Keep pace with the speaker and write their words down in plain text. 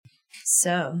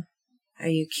So, are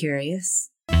you curious?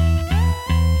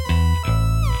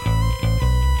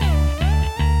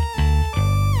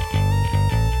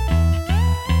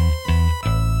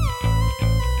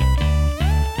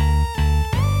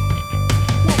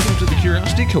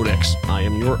 Curiosity Codex. I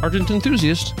am your ardent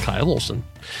enthusiast, Kyle Olson.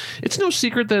 It's no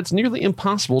secret that it's nearly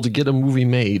impossible to get a movie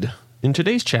made. In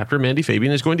today's chapter, Mandy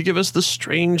Fabian is going to give us the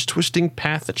strange, twisting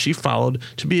path that she followed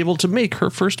to be able to make her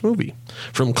first movie.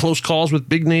 From close calls with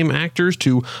big-name actors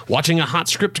to watching a hot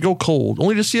script go cold,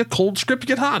 only to see a cold script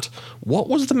get hot. What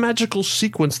was the magical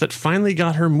sequence that finally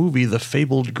got her movie the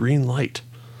fabled green light?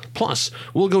 Plus,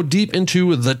 we'll go deep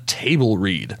into the table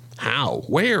read. How,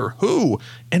 where, who,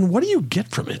 and what do you get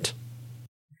from it?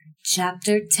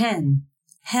 Chapter 10,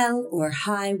 Hell or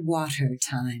High Water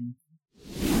Time.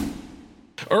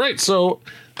 All right, so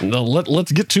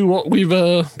let's get to what we've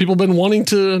people been wanting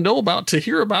to know about, to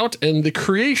hear about, and the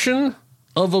creation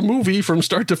of a movie from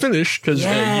start to finish. Because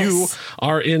you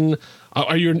are in,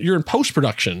 you're in post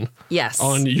production. Yes.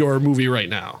 On your movie right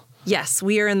now. Yes,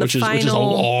 we are in the final. Which is a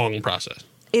long process.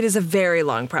 It is a very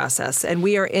long process, and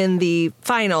we are in the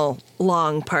final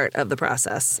long part of the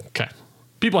process. Okay.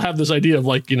 People have this idea of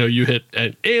you hit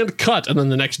and cut, and then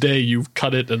the next day you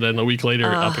cut it, and then a week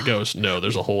later up it goes. No,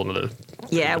 there's a whole another.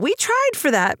 Yeah, we tried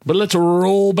for that. But let's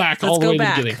roll back all the way to the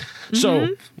beginning. Mm-hmm. So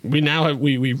we now have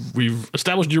we've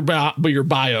established your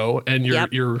bio and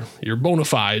your bona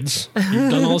fides. You've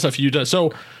done all the stuff you've done.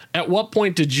 So at what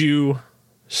point did you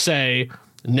say,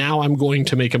 now I'm going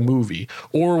to make a movie?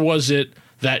 Or was it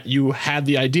that you had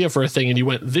the idea for a thing and you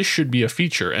went, this should be a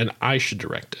feature and I should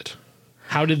direct it?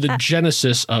 How did the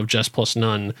genesis of Jess Plus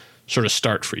None sort of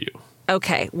start for you?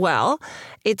 Okay, well,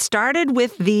 it started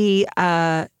with the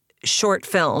short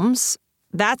films.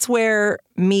 That's where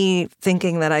me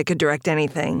thinking that I could direct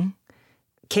anything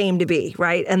came to be,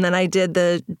 right? And then I did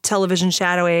the television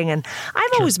shadowing, and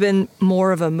I've always been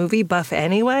more of a movie buff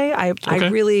anyway. I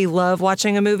really love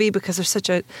watching a movie because there's such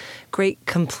a great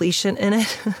completion in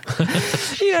it.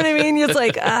 You know what I mean? It's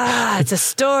like, it's a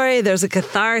story. There's a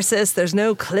catharsis. There's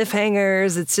no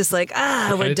cliffhangers. It's just like,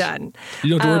 we're done. You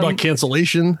don't have to worry about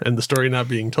cancellation and the story not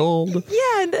being told.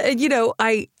 Yeah, and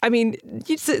I mean,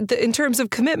 in terms of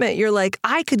commitment, you're like,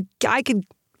 I could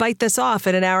bite this off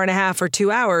in an hour and a half or 2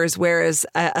 hours, whereas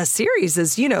a series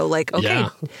is,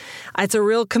 it's a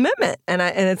real commitment. And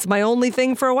it's my only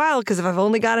thing for a while, because if I've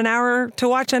only got an hour to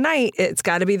watch a night, it's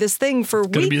got to be this thing for weeks,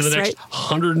 it's going to be the next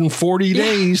 140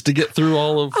 days to get through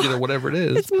all of, whatever it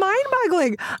is. It's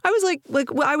mind-boggling. I was like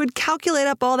I would calculate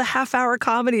up all the half-hour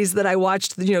comedies that I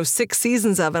watched, 6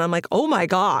 seasons of, and I'm like, oh my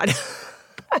God.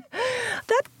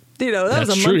 That was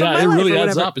a month of my life. It really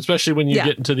adds up, especially when you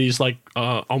get into these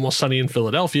Almost Sunny in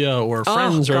Philadelphia or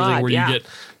Friends or anything where you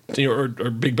get, or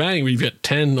Big Bang, where you get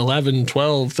 10, 11,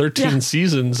 12, 13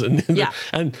 seasons.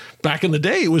 And back in the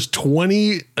day, it was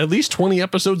at least 20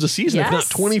 episodes a season, if not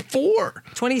 24.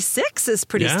 26 is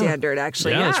pretty standard,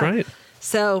 actually. Yeah, that's right.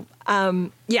 So,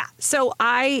 so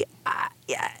I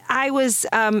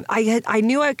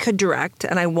knew I could direct,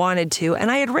 and I wanted to,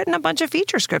 and I had written a bunch of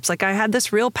feature scripts. Like, I had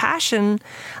this real passion.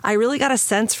 I really got a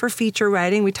sense for feature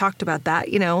writing. We talked about that,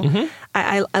 Mm-hmm.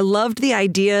 I loved the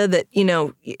idea that,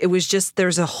 it was just,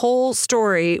 there's a whole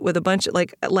story with a bunch of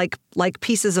like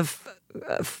pieces of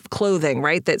clothing,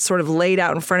 right, that's sort of laid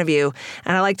out in front of you.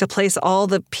 And I like to place all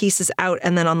the pieces out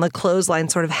and then on the clothesline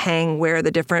sort of hang where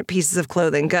the different pieces of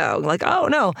clothing go. Like, oh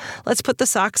no, let's put the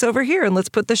socks over here and let's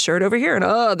put the shirt over here. And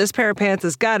oh, this pair of pants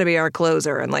has got to be our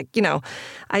closer. And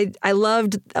I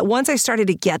loved, once I started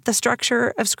to get the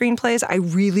structure of screenplays, I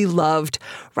really loved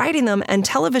writing them. And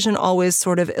television always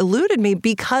sort of eluded me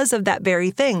because of that very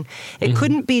thing. It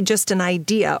couldn't be just an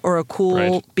idea or a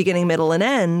cool beginning, middle, and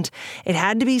end. It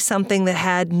had to be something that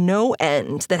had no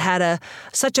end, that had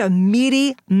such a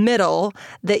meaty middle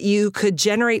that you could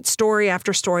generate story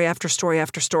after story after story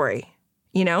after story,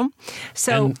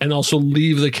 So and also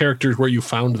leave the characters where you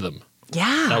found them.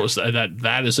 Yeah.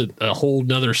 That is a whole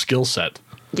nother skill set.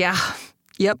 Yeah.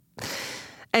 Yep.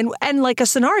 And like a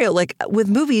scenario, like with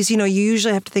movies, you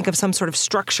usually have to think of some sort of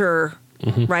structure,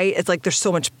 right? It's like there's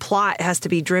so much plot has to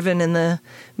be driven in the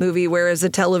movie, whereas a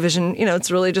television, it's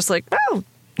really just like, oh,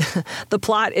 the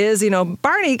plot is,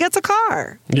 Barney gets a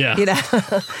car. Yeah.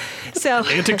 So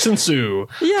antics ensue.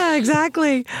 Yeah,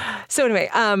 exactly. So anyway,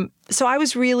 so I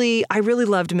really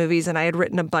loved movies, and I had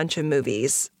written a bunch of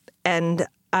movies, and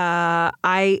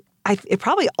it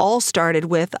probably all started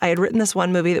with, I had written this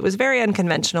one movie that was very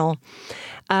unconventional.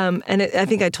 I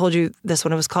think I told you this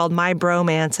one. It was called My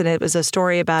Bromance, and it was a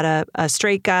story about a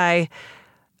straight guy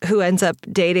who ends up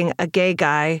dating a gay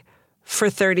guy for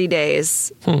 30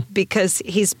 days because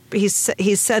he's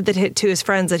said that to his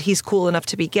friends that he's cool enough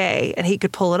to be gay and he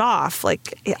could pull it off.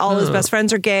 Like all his best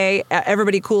friends are gay.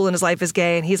 Everybody cool in his life is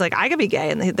gay. And he's like, I could be gay.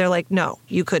 And they're like, no,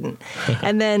 you couldn't.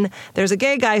 And then there's a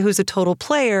gay guy who's a total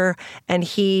player. And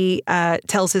he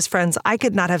tells his friends, I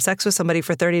could not have sex with somebody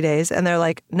for 30 days. And they're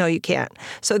like, no, you can't.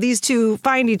 So these two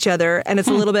find each other. And it's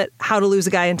a little bit How to Lose a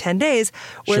Guy in 10 Days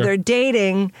where they're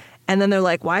dating. And then they're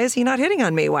like, why is he not hitting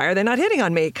on me? Why are they not hitting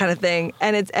on me? Kind of thing.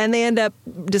 And they end up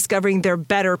discovering they're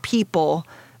better people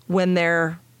when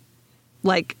they're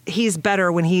like, he's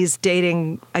better when he's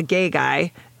dating a gay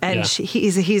guy. And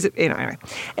he's anyway.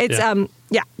 It's,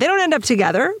 they don't end up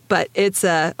together, but it's,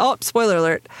 spoiler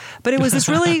alert. But it was this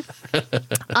really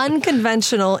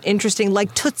unconventional, interesting,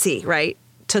 like Tootsie, right?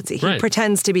 Tootsie. He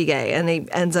pretends to be gay and he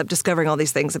ends up discovering all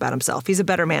these things about himself. He's a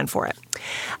better man for it.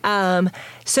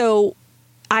 So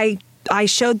I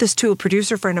showed this to a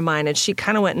producer friend of mine, and she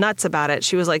kind of went nuts about it.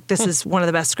 She was like, "This is one of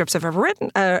the best scripts I've ever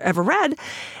read,"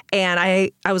 and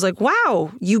I was like,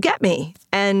 "Wow, you get me."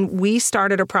 And we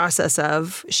started a process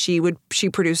of she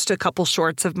produced a couple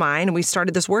shorts of mine, and we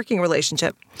started this working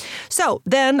relationship. So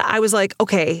then I was like,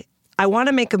 "Okay, I want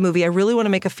to make a movie. I really want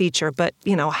to make a feature, but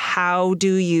how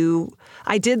do you?"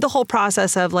 I did the whole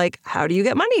process of like, how do you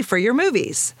get money for your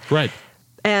movies? Right.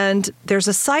 And there's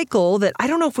a cycle that I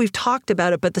don't know if we've talked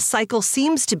about it, but the cycle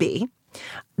seems to be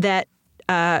that,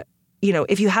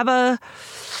 if you have a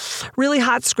really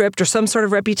hot script or some sort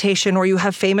of reputation, or you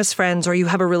have famous friends, or you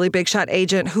have a really big shot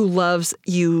agent who loves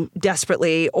you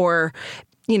desperately, or,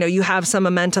 you have some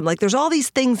momentum, like there's all these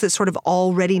things that sort of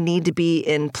already need to be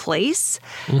in place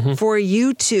for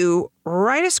you to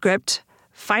write a script,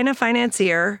 find a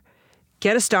financier,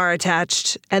 get a star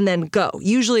attached, and then go.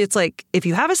 Usually it's like, if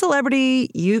you have a celebrity,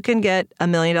 you can get $1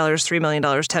 million, $3 million,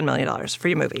 $10 million for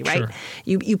your movie, right? Sure.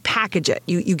 You package it.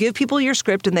 You give people your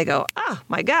script and they go, oh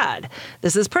my God,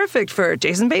 this is perfect for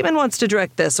Jason Bateman wants to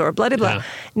direct this or blah, blah, blah. Yeah.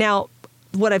 Now,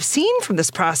 what I've seen from this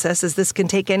process is this can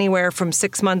take anywhere from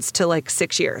 6 months to like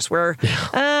 6 years, where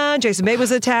Jason Bateman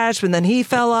was attached, and then he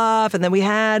fell off, and then we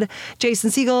had Jason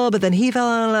Segel, but then he fell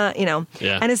on,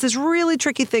 Yeah. And it's this really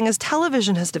tricky thing as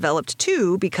television has developed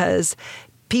too, because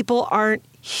people aren't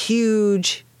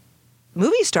huge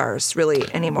movie stars really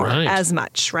anymore as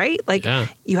much, right? Like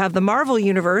you have the Marvel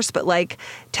universe, but like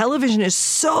television is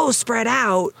so spread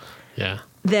out. Yeah.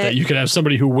 That you could have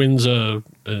somebody who wins an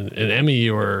Emmy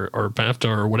or BAFTA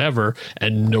or whatever,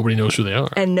 and nobody knows who they are.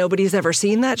 And nobody's ever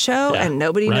seen that show, and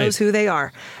nobody knows who they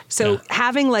are. So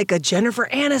having like a Jennifer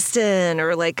Aniston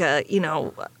or like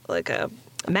a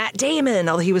Matt Damon,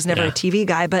 although he was never a TV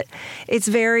guy, but it's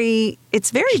very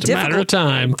Just difficult. a matter of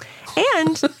time.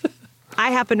 And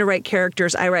I happen to write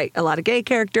characters. I write a lot of gay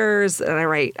characters, and I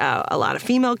write a lot of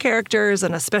female characters,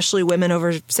 and especially women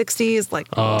over 60s,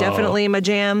 like definitely my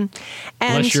jam.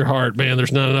 And bless your heart, man.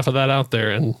 There's not enough of that out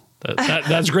there. And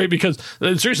that's great because,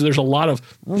 seriously, there's a lot of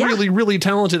really, really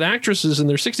talented actresses in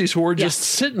their 60s who are just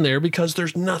sitting there because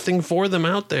there's nothing for them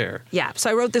out there. Yeah. So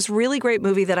I wrote this really great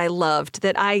movie that I loved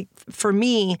for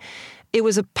me, it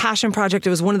was a passion project. It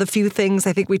was one of the few things,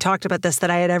 I think we talked about this,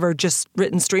 that I had ever just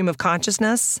written stream of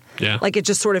consciousness. Yeah. Like it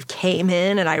just sort of came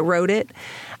in and I wrote it.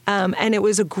 And it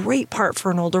was a great part for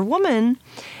an older woman.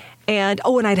 And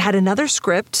I'd had another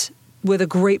script with a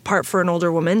great part for an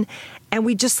older woman. And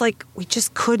we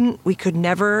could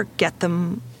never get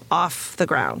them off the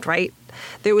ground, right?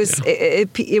 There was,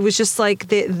 it was just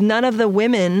like none of the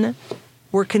women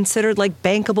were considered like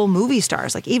bankable movie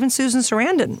stars. Like even Susan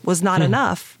Sarandon was not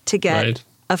enough to get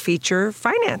a feature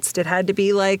financed. It had to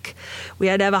be like, we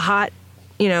had to have a hot,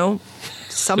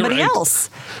 somebody else.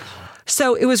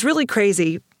 So it was really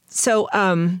crazy. So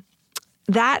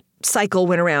that cycle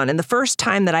went around. And the first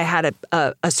time that I had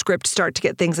a script start to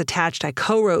get things attached, I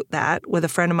co-wrote that with a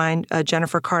friend of mine,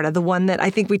 Jennifer Carta, the one that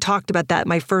I think we talked about that,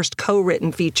 my first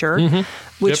co-written feature,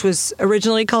 which was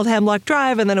originally called Hemlock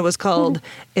Drive, and then it was called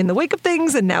In the Wake of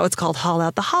Things, and now it's called Haul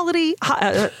Out the Holly,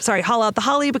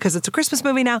 because it's a Christmas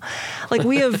movie now. Like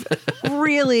we have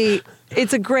really,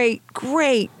 it's a great,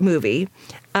 great movie.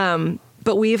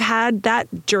 But we've had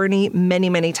that journey many,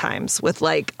 many times with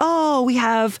like, we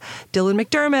have Dylan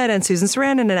McDermott and Susan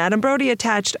Sarandon and Adam Brody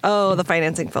attached. The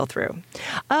financing fell through.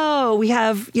 We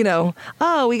have,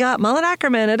 we got Mullen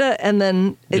Ackerman and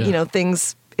then,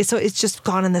 things. So it's just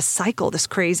gone in this cycle, this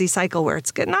crazy cycle where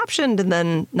it's getting optioned and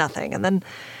then nothing. And then,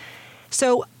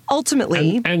 so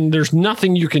ultimately. And there's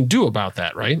nothing you can do about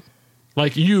that, right?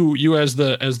 Like you as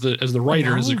the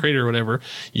writer, as the creator or whatever,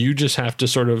 you just have to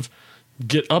sort of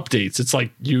get updates. It's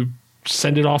like you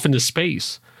send it off into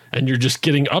space and you're just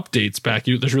getting updates back.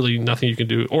 There's really nothing you can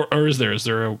do, or is there?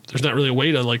 There's not really a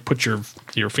way to like put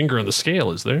your finger on the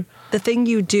scale, is there? The thing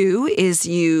you do is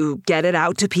you get it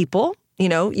out to people.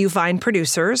 You find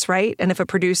producers, right? And if a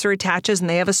producer attaches and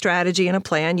they have a strategy and a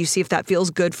plan, you see if that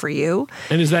feels good for you.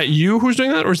 And is that you who's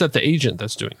doing that, or is that the agent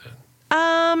that's doing that?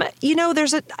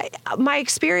 My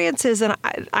experience is, and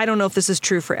I don't know if this is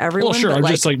true for everyone. Well, sure. I'm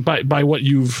just like by what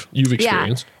you've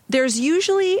experienced. Yeah, there's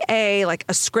usually a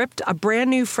script, a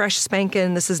brand new, fresh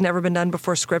spankin', this has never been done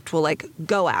before script will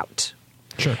go out.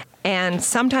 Sure. And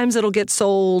sometimes it'll get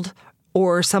sold,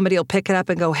 or somebody will pick it up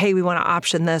and go, hey, we want to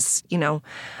option this,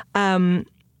 and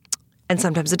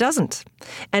sometimes it doesn't.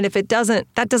 And if it doesn't,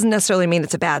 that doesn't necessarily mean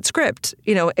it's a bad script.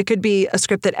 It could be a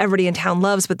script that everybody in town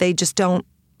loves, but they just don't,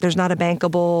 there's not a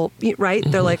bankable, right?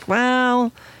 They're like,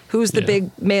 well, who's the big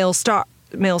male star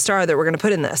that we're going to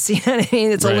put in this? You know what I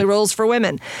mean? It's only roles for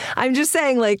women. I'm just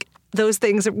saying, those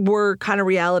things were kind of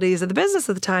realities of the business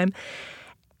at the time.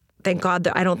 Thank God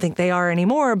that I don't think they are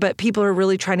anymore, but people are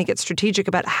really trying to get strategic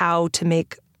about how to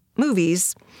make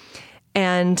movies.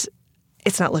 And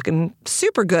it's not looking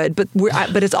super good, but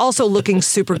it's also looking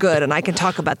super good, and I can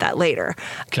talk about that later.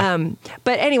 Okay.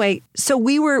 But anyway, so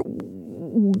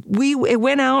it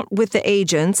went out with the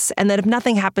agents, and then if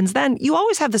nothing happens, then you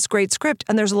always have this great script,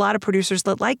 and there's a lot of producers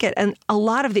that like it, and a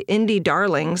lot of the indie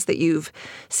darlings that you've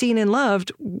seen and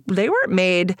loved, they weren't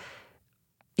made.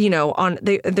 They're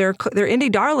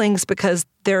indie darlings because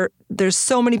there's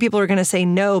so many people who are going to say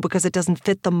no because it doesn't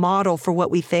fit the model for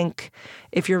what we think.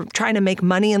 If you're trying to make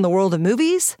money in the world of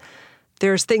movies,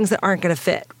 there's things that aren't going to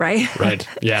fit, right? Right.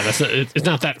 Yeah, it's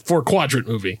not that 4-quadrant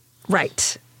movie.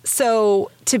 Right.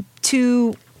 So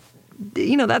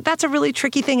that's a really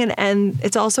tricky thing, and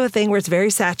it's also a thing where it's very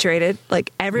saturated.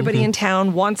 Like everybody in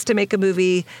town wants to make a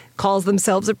movie, calls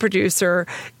themselves a producer,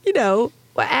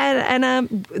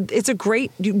 And it's a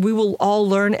great, we will all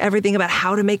learn everything about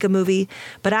how to make a movie,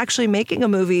 but actually making a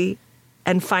movie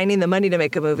and finding the money to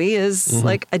make a movie is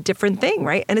like a different thing,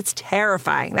 right? And it's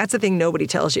terrifying. That's the thing nobody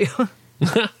tells you.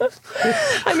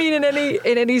 I mean, in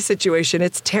any situation,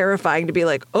 it's terrifying to be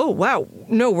like, oh, wow,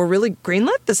 no, we're really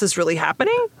greenlit? This is really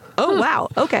happening? Oh, wow.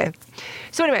 Okay.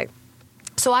 So anyway,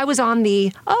 so I was on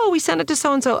we sent it to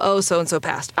so-and-so. Oh, so-and-so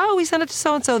passed. Oh, we sent it to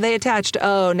so-and-so. They attached.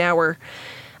 Oh,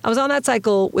 I was on that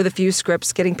cycle with a few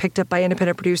scripts getting picked up by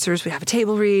independent producers. We have a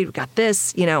table read. We got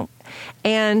this,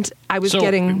 and I was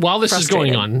getting while this frustrated.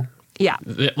 is going on. Yeah.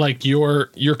 Like you're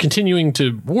continuing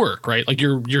to work, right? Like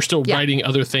you're still writing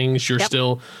other things. You're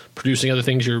still producing other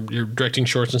things. You're directing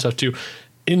shorts and stuff too.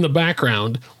 In the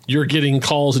background, you're getting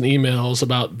calls and emails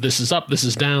about this is up, this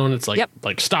is down. It's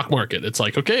like stock market. It's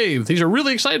like, okay, these are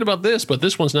really excited about this, but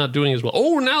this one's not doing as well.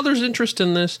 Oh, now there's interest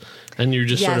in this. And you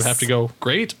just sort of have to go,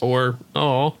 great, or,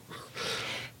 oh.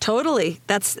 Totally.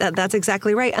 That's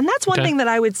exactly right. And that's one thing that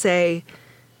I would say,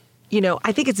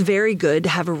 I think it's very good to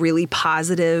have a really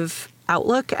positive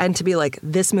outlook and to be like,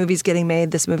 this movie's getting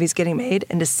made,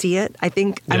 and to see it. I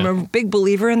think I'm a big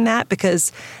believer in that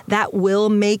because that will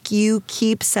make you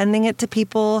keep sending it to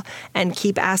people and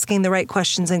keep asking the right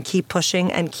questions and keep pushing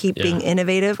and keep being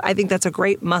innovative. I think that's a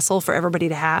great muscle for everybody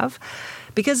to have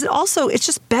because it's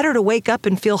just better to wake up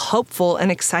and feel hopeful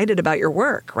and excited about your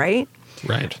work, right?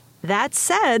 Right. That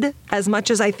said, as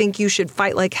much as I think you should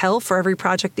fight like hell for every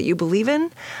project that you believe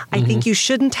in, I think you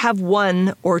shouldn't have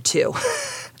one or two.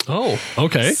 Oh,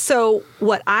 okay. So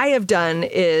what I have done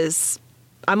is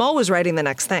I'm always writing the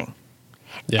next thing.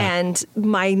 Yeah. And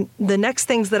the next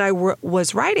things that I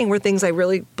was writing were things I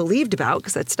really believed about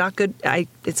because it's not good.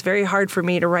 It's very hard for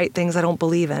me to write things I don't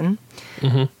believe in.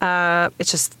 That's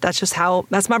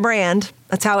my brand.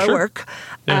 That's how I work.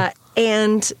 Yeah.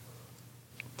 And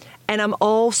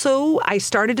I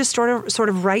started to sort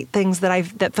of write things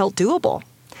that felt doable.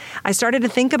 I started to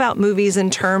think about movies in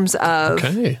terms of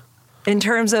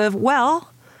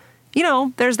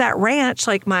there's that ranch,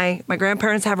 like my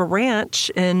grandparents have a ranch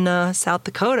in South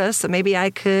Dakota, so maybe I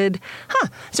could,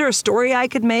 is there a story I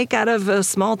could make out of a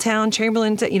small town,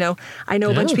 Chamberlain, I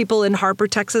know a bunch of people in Harper,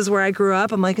 Texas, where I grew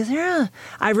up. I'm like,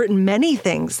 I've written many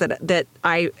things that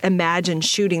I imagine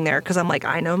shooting there, because I'm like,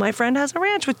 I know my friend has a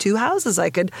ranch with 2 houses. I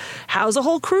could house a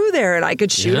whole crew there, and I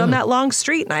could shoot on that long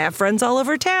street, and I have friends all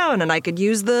over town, and I could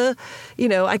use the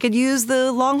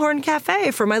Longhorn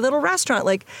Cafe for my little restaurant.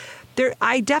 Like,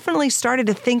 I definitely started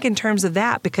to think in terms of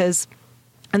that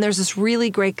and there's this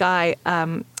really great guy,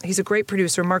 he's a great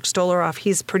producer, Mark Stolaroff.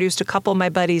 He's produced a couple of my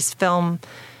buddies' films.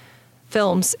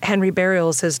 Henry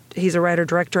Burials, he's a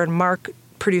writer-director, and Mark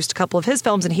produced a couple of his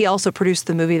films, and he also produced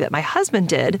the movie that my husband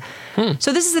did.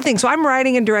 So this is the thing. So I'm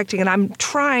writing and directing, and I'm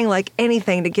trying like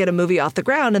anything to get a movie off the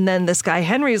ground. And then this guy,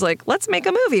 Henry's like, let's make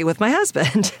a movie with my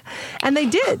husband. And they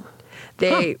did.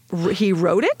 He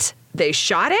wrote it. They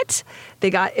shot it.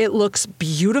 It looks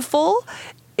beautiful.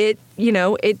 It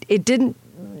didn't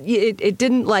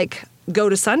like go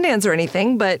to Sundance or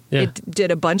anything, but it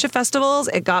did a bunch of festivals.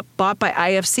 It got bought by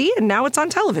IFC, and now it's on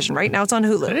television. Right now, it's on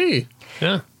Hulu. Hey,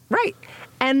 yeah, right.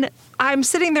 And I'm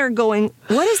sitting there going,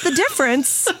 "What is the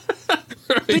difference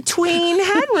between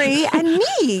Henry and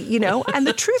me?" And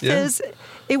the truth is,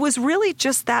 it was really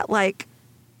just that, like,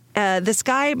 this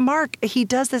guy Mark. He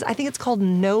does this. I think it's called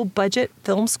No Budget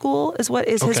Film School. Is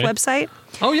his website?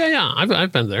 Oh yeah.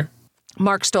 I've been there.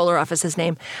 Mark Stolaroff is his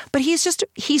name. But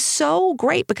he's so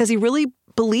great because he really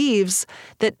believes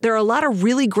that there are a lot of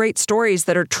really great stories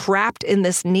that are trapped in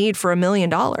this need for $1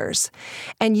 million.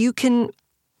 And you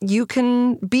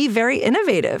can be very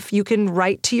innovative. You can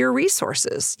write to your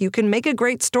resources. You can make a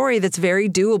great story that's very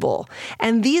doable.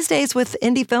 And these days with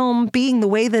indie film being the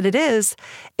way that it is,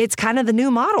 it's kind of the new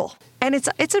model. And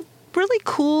it's a really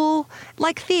cool,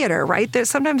 like theater, right?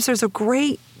 Sometimes there's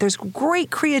great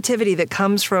creativity that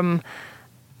comes from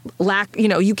lack.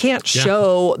 You can't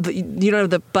show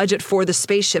the budget for the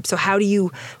spaceship. So how do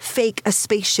you fake a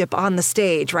spaceship on the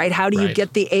stage, right? How do you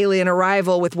get the alien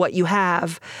arrival with what you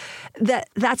have?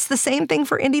 That's the same thing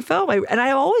for indie film. And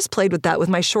I always played with that with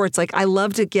my shorts. Like I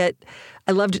loved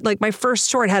like my first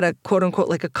short had a quote unquote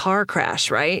like a car crash,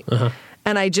 right? Uh-huh.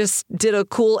 And I just did a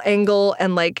cool angle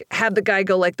and like had the guy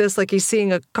go like this, like he's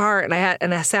seeing a car, and I had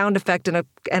a sound effect and a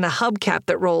hubcap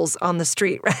that rolls on the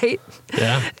street, right?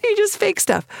 Yeah. You just fake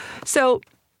stuff. So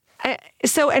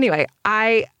anyway,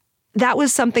 that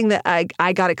was something that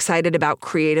I got excited about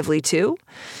creatively too.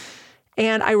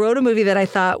 And I wrote a movie that I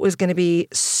thought was going to be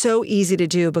so easy to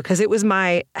do because it was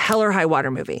my Hell or High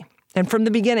Water movie. And from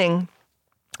the beginning,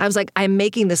 I was like, I'm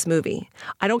making this movie.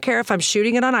 I don't care if I'm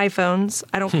shooting it on iPhones.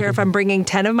 I don't care if I'm bringing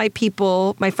 10 of my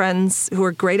friends who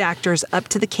are great actors up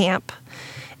to the camp.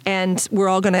 And we're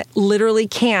all going to literally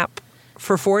camp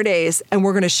for 4 days. And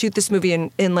we're going to shoot this movie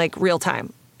in like real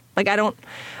time. Like,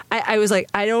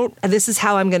 this is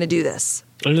how I'm going to do this.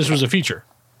 And this was a feature?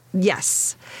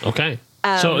 Yes. Okay.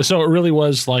 So it really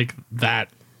was like that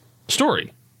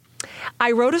story.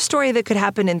 I wrote a story that could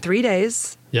happen in 3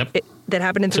 days. Yep. That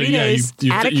happened in 3 days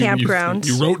at a campground.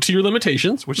 You wrote to your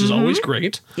limitations, which is always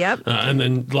great. Yep. And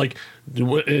then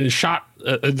shot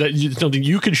something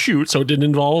you could shoot, so it didn't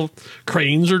involve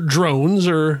cranes or drones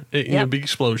or big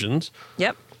explosions.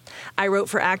 Yep. I wrote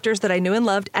for actors that I knew and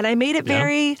loved, and I made it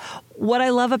very what I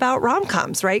love about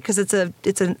rom-coms, right? Because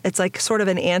it's like sort of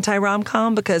an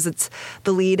anti-rom-com because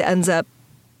the lead ends up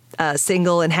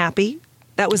single and happy.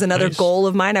 That was another goal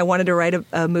of mine. I wanted to write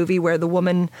a movie where the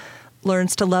woman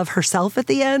learns to love herself at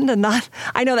the end and not.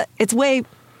 I know that it's way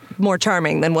more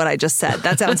charming than what I just said.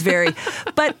 That sounds very,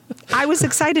 but I was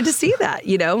excited to see that.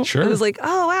 Sure. It was like,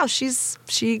 oh wow,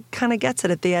 she kind of gets it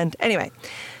at the end. Anyway.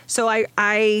 So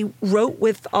I wrote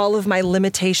with all of my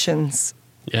limitations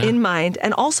in mind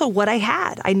and also what I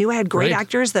had. I knew I had great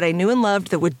actors that I knew and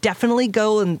loved that would definitely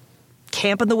go and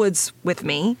camp in the woods with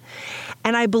me.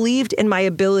 And I believed in my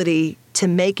ability to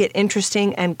make it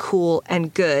interesting and cool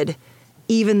and good,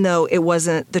 even though it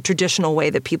wasn't the traditional way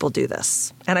that people do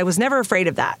this. And I was never afraid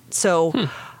of that. So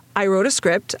I wrote a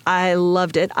script. I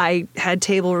loved it. I had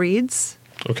table reads.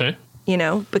 Okay.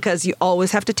 Because you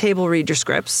always have to table read your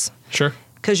scripts. Sure.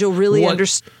 Because you'll really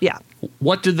understand. Yeah.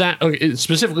 What did that,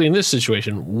 specifically in this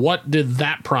situation, what did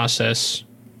that process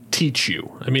teach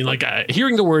you? I mean, like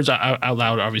hearing the words out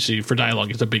loud, obviously for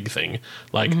dialogue is a big thing.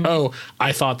 Like,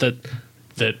 I thought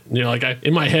that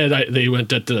in my head, they went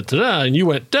da da da da, and you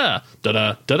went da da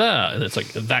da da da, and it's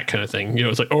like that kind of thing.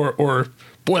 It's like, or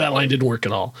boy, that line didn't work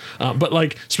at all. But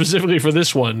like specifically for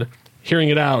this one, hearing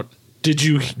it out, did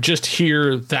you just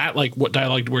hear that, like what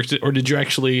dialogue works, or did you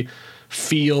actually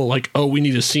feel like, oh, we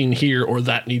need a scene here, or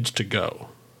that needs to go?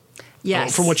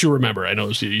 Yes. From what you remember. I know it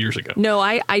was years ago. No,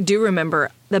 I do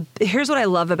remember. Here's what I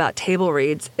love about table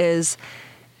reads is,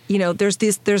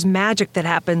 there's magic that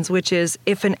happens, which is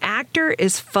if an actor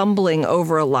is fumbling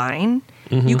over a line,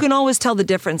 you can always tell the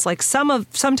difference. Like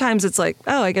sometimes it's like,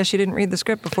 oh, I guess you didn't read the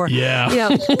script before.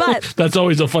 Yeah. But that's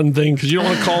always a fun thing because you don't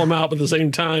want to call them out, but at the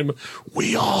same time,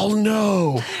 we all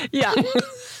know. Yeah.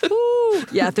 Ooh.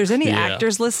 Yeah, if there's any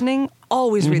actors listening,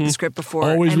 always read the script before.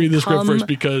 Always read the script first,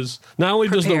 because not only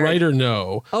does the writer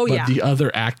know, but yeah, the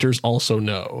other actors also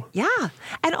know. Yeah.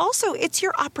 And also, it's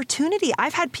your opportunity.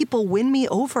 I've had people win me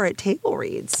over at table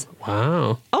reads.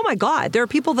 Wow. Oh, my God. There are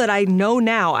people that I know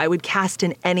now I would cast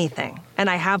in anything. and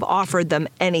I have offered them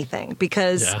anything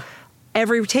because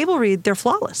every table read, they're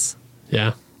flawless.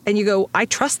 Yeah. And you go, I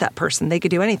trust that person. They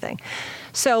could do anything.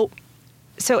 So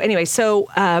anyway,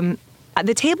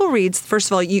 the table reads, first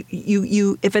of all,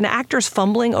 you if an actor's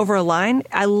fumbling over a line,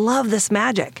 I love this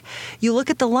magic. You look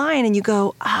at the line and you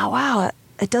go, oh, wow,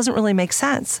 it doesn't really make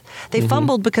sense. They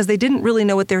fumbled because they didn't really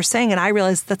know what they were saying, and I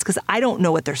realized that's because I don't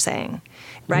know what they're saying,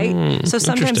 right? So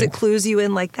sometimes it clues you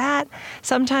in like that.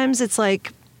 Sometimes it's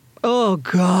like, oh,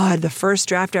 God, the first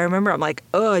draft I remember, I'm like,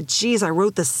 oh, geez, I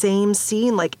wrote the same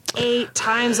scene like 8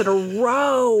 times in a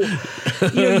row.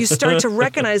 You start to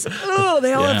recognize, oh,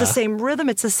 they all have the same rhythm.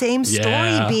 It's the same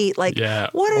story beat. Like,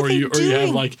 what are they doing? Or you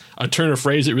have like a turn of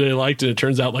phrase that you really liked, and it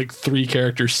turns out like 3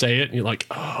 characters say it, and you're like,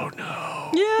 oh, no.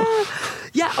 Yeah.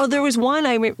 Yeah. Oh, there was one,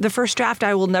 the first draft,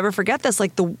 I will never forget this.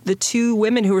 Like the 2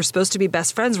 women who were supposed to be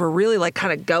best friends were really like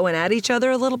kind of going at each other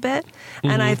a little bit.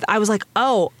 And I was like,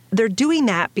 oh, they're doing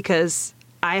that because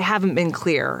I haven't been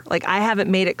clear. Like I haven't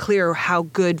made it clear how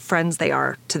good friends they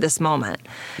are to this moment.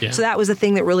 Yeah. So that was the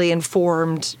thing that really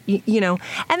informed, And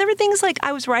there were things like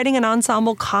I was writing an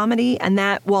ensemble comedy, and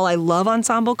that while I love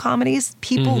ensemble comedies,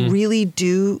 people really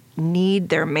do need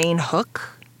their main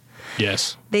hook.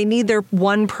 Yes. They need their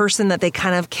one person that they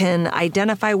kind of can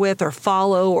identify with or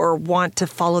follow or want to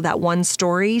follow that one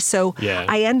story. So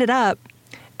I ended up,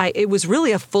 it was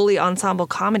really a fully ensemble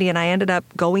comedy, and I ended up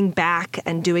going back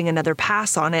and doing another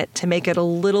pass on it to make it a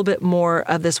little bit more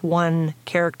of this one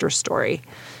character story.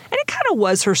 And it kind of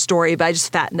was her story, but I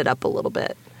just fattened it up a little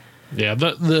bit. Yeah,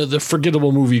 the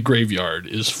forgettable movie Graveyard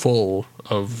is full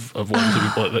of ones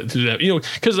that do that.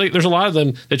 Because there's a lot of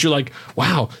them that you're like,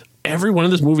 wow, everyone in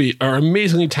this movie are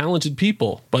amazingly talented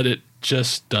people, but it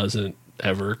just doesn't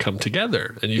ever come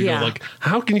together. And you go like,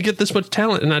 how can you get this much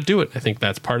talent and not do it? I think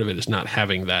that's part of it, is not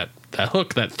having that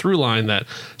hook, that through line, that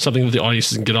something that the audience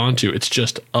doesn't get onto. It's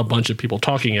just a bunch of people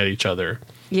talking at each other.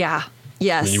 Yeah.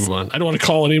 Yes. When you move on. I don't want to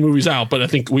call any movies out, but I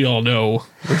think we all know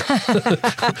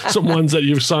some ones that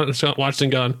you've watched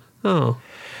and gone, oh.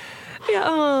 Yeah,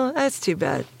 oh, that's too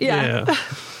bad. Yeah.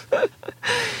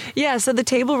 Yeah, so the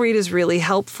table read is really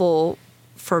helpful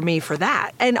for me for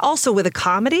that. And also with a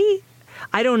comedy,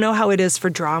 I don't know how it is for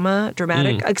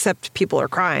dramatic, except people are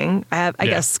crying. I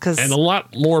guess because... And a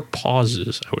lot more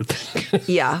pauses, I would think.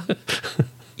 Yeah.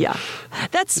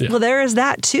 Well, there is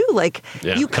that too. Like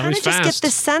you kind of just get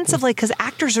this sense of like, because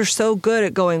actors are so good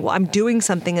at going, well, I'm doing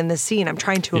something in this scene. I'm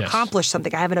trying to accomplish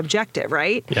something. I have an objective,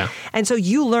 right? Yeah. And so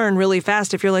you learn really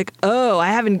fast if you're like, oh, I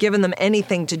haven't given them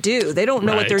anything to do. They don't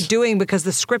know what they're doing because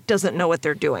the script doesn't know what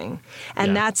they're doing.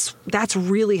 And that's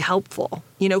really helpful,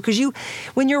 because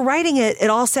when you're writing it, it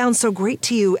all sounds so great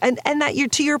to you. And that you're,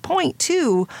 to your point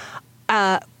too,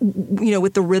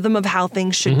 with the rhythm of how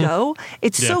things should go.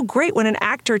 It's so great when an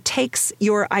actor takes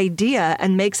your idea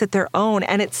and makes it their own,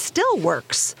 and it still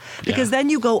works. Because then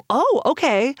you go, oh,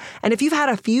 okay. And if you've had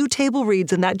a few table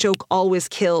reads and that joke always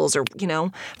kills, or,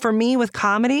 for me with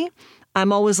comedy,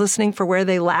 I'm always listening for where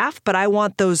they laugh, but I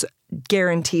want those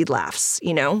guaranteed laughs,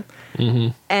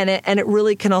 And it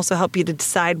really can also help you to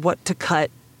decide what to cut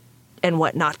and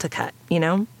what not to cut,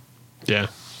 Yeah.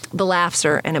 The laughs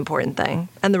are an important thing,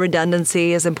 and the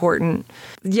redundancy is important.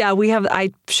 Yeah,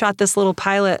 I shot this little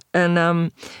pilot, and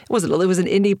it was an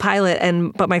indie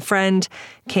pilot, but my friend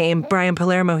came, Brian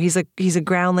Palermo. He's a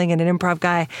groundling and an improv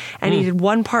guy, and he did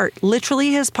one part.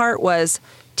 Literally, his part was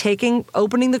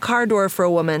opening the car door for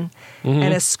a woman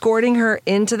and escorting her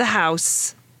into the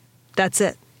house. That's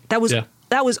it. That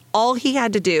was all he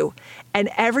had to do, and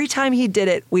every time he did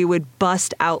it, we would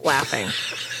bust out laughing.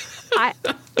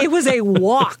 It was a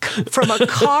walk from a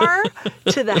car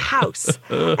to the house.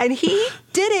 And he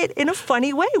did it in a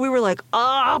funny way. We were like,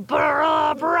 Brian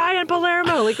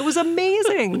Palermo. Like, it was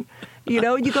amazing.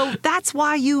 You go, that's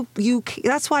why you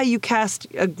cast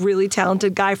a really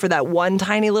talented guy for that one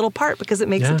tiny little part, because it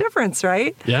makes a difference,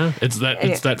 right? Yeah, it's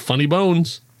that funny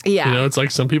bones. Yeah. It's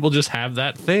like some people just have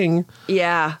that thing.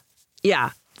 Yeah.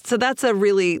 Yeah. So that's a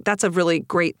really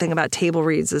great thing about table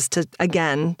reads, is to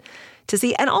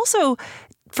see. And also,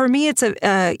 for me, it's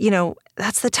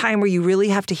that's the time where you really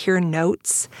have to hear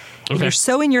notes. Okay. And you're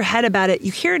so in your head about it.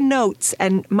 You hear notes,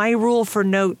 and my rule for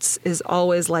notes is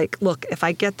always like, look, if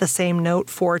I get the same note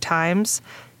 4 times,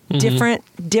 different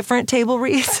table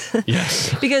reads.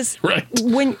 Yes. Because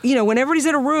when everybody's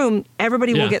in a room,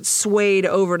 everybody will get swayed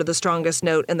over to the strongest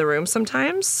note in the room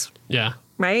sometimes. Yeah.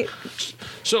 Right.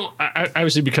 So I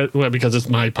obviously, because it's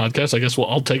my podcast, I guess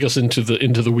I'll take us into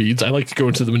the weeds. I like to go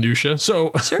into the minutia.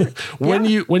 So sure. when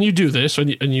you do this,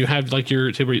 and you have like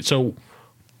your table read, so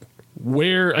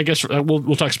where, I guess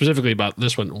we'll talk specifically about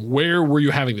this one. Where were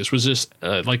you having this? Was this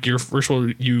like your first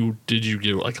one? Did you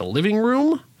get like a living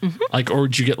room, or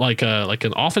did you get like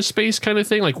an office space kind of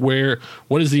thing? Like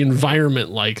what is the environment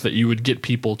like that you would get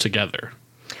people together?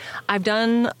 I've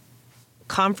done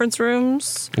conference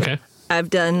rooms. Okay. I've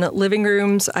done living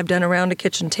rooms. I've done around a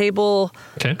kitchen table.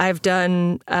 Okay. I've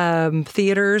done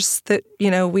theaters that,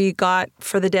 we got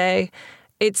for the day.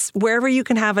 It's wherever you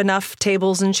can have enough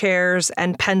tables and chairs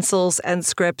and pencils and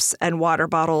scripts and water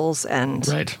bottles and,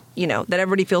 right. That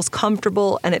everybody feels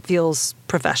comfortable and it feels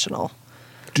professional.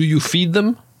 Do you feed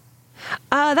them?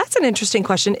 That's an interesting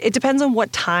question. It depends on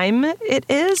what time it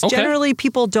is. Okay. Generally,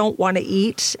 people don't want to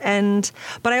eat,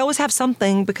 but I always have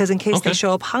something because in case they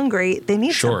show up hungry, they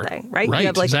need something, right? Right, you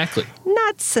have exactly.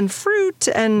 nuts and fruit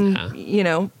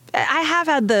and, I have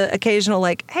had the occasional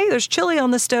hey, there's chili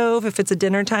on the stove. If it's a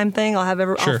dinner time thing,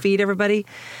 I'll feed everybody.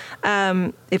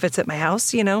 If it's at my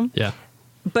house, Yeah.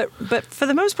 But for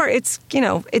the most part,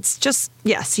 it's just,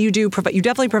 yes, you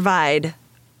definitely provide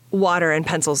water and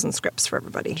pencils and scripts for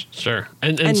everybody. Sure.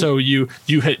 And so you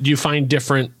find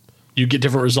you get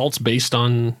different results based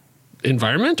on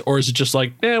environment, or is it just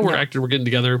like, we're getting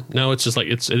together? No, it's just like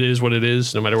it is what it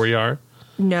is, no matter where you are.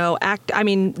 No,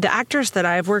 the actors that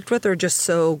I've worked with are just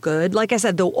so good. Like I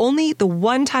said, the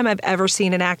one time I've ever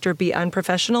seen an actor be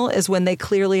unprofessional is when they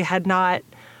clearly had not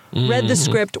read the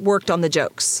script, worked on the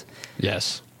jokes.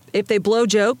 Yes. If they blow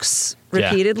jokes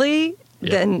repeatedly,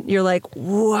 then you're like,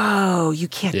 whoa, you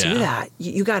can't do that.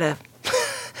 You gotta.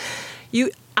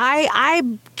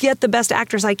 I get the best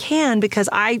actors I can because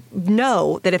I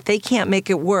know that if they can't make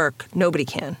it work, nobody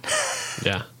can.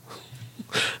 Yeah.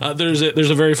 There's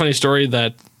a very funny story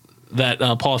that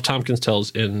Paul F. Tompkins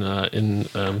tells in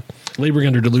Laboring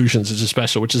Under Delusions. It's a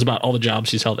special, which is about all the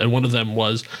jobs he's held. And one of them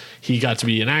was he got to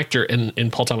be an actor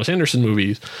in Paul Thomas Anderson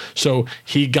movies. So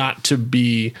he got to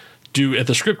do at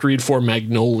the script read for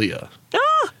Magnolia.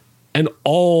 And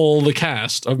all the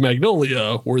cast of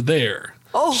Magnolia were there.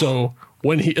 Oh. So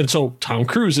so Tom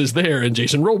Cruise is there and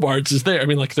Jason Robards is there. I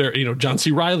mean, they're, John C.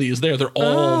 Reilly is there. They're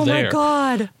all there. Oh my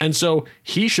God. And so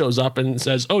he shows up and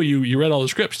says, "Oh, you read all the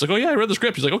scripts?" He's like, "Oh yeah, I read the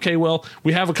script." He's like, "Okay, well,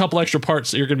 we have a couple extra parts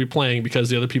that you're going to be playing because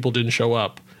the other people didn't show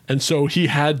up." And so he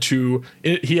had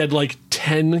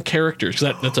 10 characters.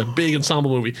 That's a big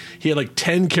ensemble movie. He had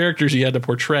 10 characters he had to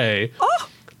portray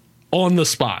on the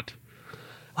spot.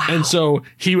 Wow. And so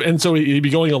he'd be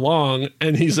going along,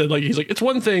 and he said, it's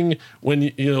one thing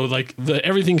when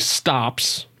everything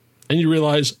stops, and you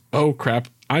realize, oh crap,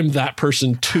 I'm that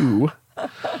person too.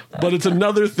 But it's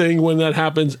another thing when that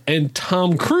happens, and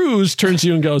Tom Cruise turns to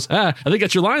you and goes, I think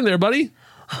that's your line there, buddy.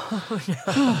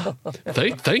 Oh, no.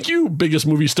 Thank you, biggest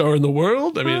movie star in the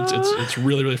world. I mean, it's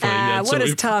really, really funny. What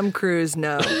does Tom Cruise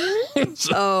know?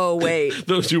 Oh, wait.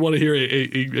 Those who want to hear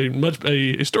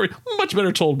a story much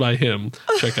better told by him,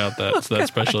 check out that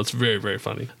special. It's very, very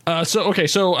funny. So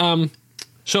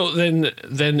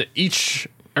then each,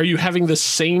 are you having the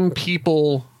same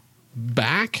people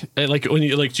back? When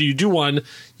you so you do one,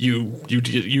 you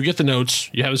get the notes,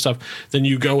 you have the stuff, then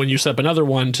you go and you set up another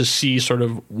one to see sort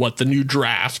of what the new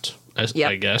draft,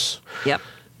 I guess. Yep.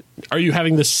 Are you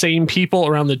having the same people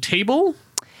around the table?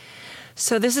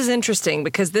 So this is interesting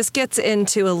because this gets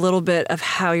into a little bit of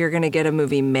how you're going to get a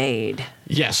movie made.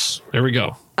 Yes. There we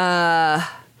go.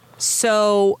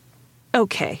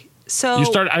 Okay. So you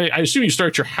start. I assume you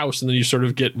start at your house and then you sort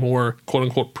of get more quote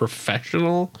unquote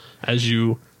professional as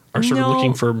you are sort of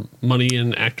looking for money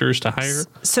and actors to hire.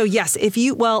 So yes,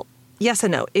 yes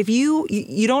and no. If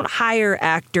you don't hire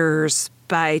actors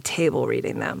by table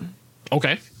reading them.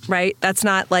 Okay. Right. That's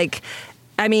not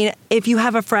if you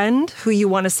have a friend who you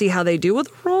want to see how they do with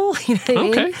a role, you know what I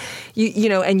mean? Okay.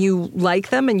 And you like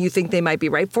them and you think they might be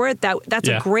right for it, that's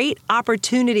a great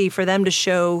opportunity for them to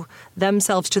show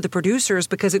themselves to the producers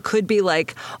because it could be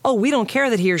we don't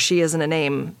care that he or she isn't a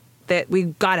name, that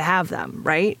we've got to have them,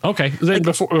 right? Okay. Then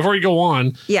before you go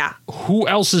on, who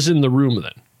else is in the room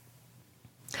then?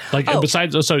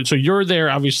 Besides, so you're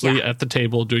there obviously at the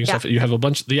table doing stuff. You have a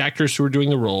bunch of the actors who are doing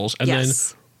the roles, and then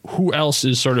who else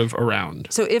is sort of around?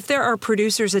 So if there are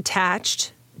producers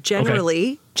attached,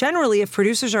 generally, if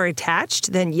producers are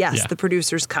attached, then the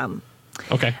producers come.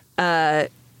 Okay.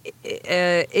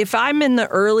 If I'm in the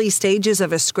early stages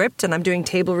of a script and I'm doing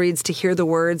table reads to hear the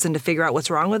words and to figure out what's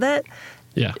wrong with it,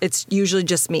 it's usually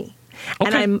just me.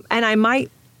 Okay. And I might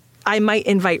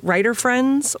invite writer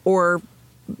friends or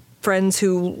friends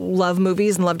who love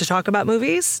movies and love to talk about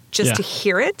movies just to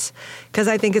hear it, because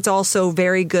I think it's also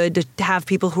very good to have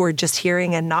people who are just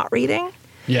hearing and not reading.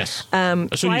 Yes.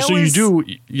 So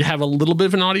you have a little bit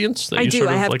of an audience? That I you do. Sort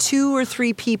of I have like, 2 or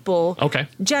 3 people. Okay.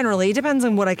 Generally, it depends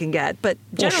on what I can get, but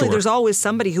generally sure. there's always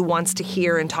somebody who wants to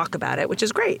hear and talk about it, which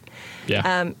is great.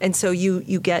 Yeah. And so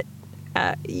you get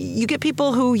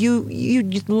people who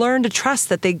you learn to trust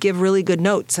that they give really good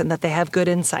notes and that they have good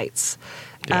insights.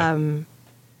 Yeah.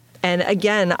 And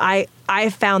again, I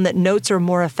found that notes are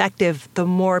more effective the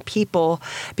more people,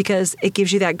 because it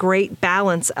gives you that great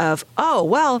balance of,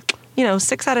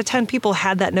 6 out of 10 people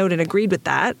had that note and agreed with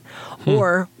that.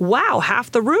 Or, wow,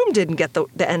 half the room didn't get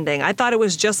the ending. I thought it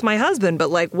was just my husband,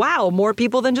 but like, wow, more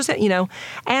people than just,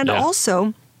 And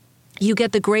also, you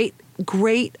get the great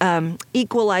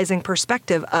equalizing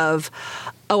perspective of,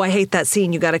 oh, I hate that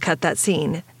scene. You got to cut that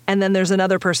scene. And then there's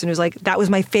another person who's like, that was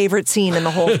my favorite scene in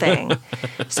the whole thing.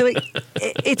 So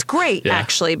it's great,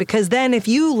 actually, because then if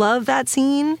you love that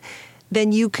scene,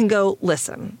 then you can go,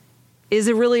 listen, is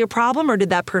it really a problem, or did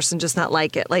that person just not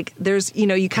like it? Like there's,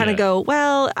 you kind of go,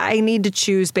 well, I need to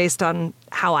choose based on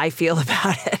how I feel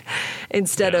about it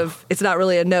instead of, it's not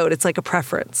really a note, it's like a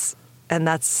preference. And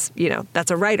that's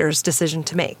a writer's decision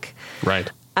to make. Right.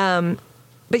 But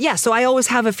yeah, so I always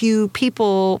have a few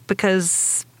people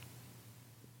because...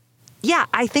 Yeah,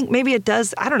 I think maybe it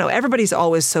does. I don't know. Everybody's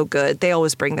always so good. They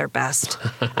always bring their best.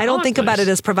 I don't think about it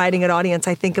as providing an audience.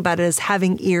 I think about it as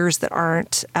having ears that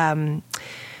aren't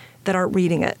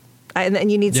reading it.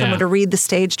 And you need someone to read the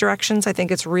stage directions. I think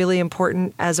it's really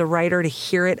important as a writer to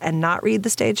hear it and not read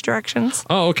the stage directions.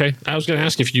 Oh, okay. I was going to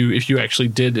ask if you actually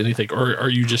did anything, or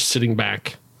are you just sitting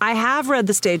back? I have read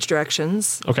the stage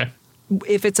directions. Okay.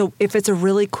 If it's a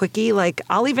really quickie, like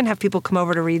I'll even have people come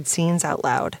over to read scenes out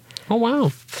loud. Oh,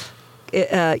 wow.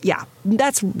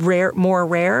 That's more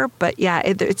rare, but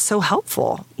it's so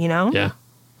helpful, Yeah.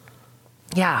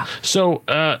 Yeah. So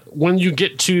when you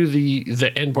get to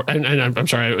the end part, and I'm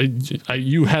sorry,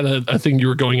 you had a thing you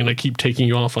were going, and I keep taking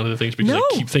you off on other things because I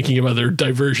keep thinking of other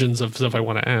diversions of stuff I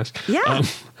want to ask. Yeah.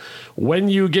 When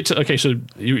you get to, so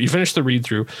you finish the read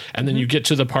through, and then you get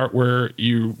to the part where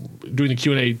you doing the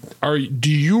Q&A. Do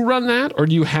you run that, or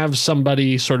do you have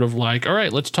somebody sort of like, all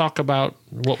right, let's talk about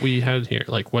what we had here,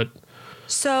 like what?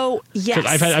 So yes,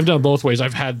 I've done it both ways.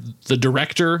 I've had the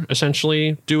director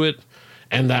essentially do it,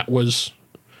 and that was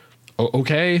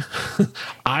okay.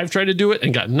 I've tried to do it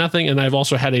and got nothing, and I've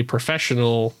also had a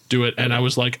professional do it, and I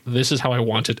was like, this is how I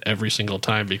want it every single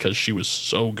time because she was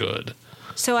so good.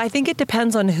 So I think it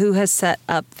depends on who has set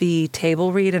up the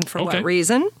table read and for what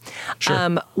reason.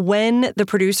 Sure. When the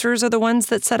producers are the ones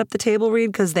that set up the table read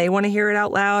because they want to hear it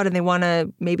out loud and they want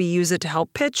to maybe use it to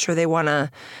help pitch, or they want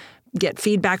to get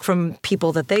feedback from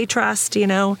people that they trust,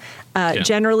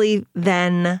 generally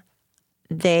then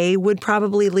they would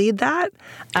probably lead that.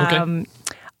 Okay.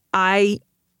 I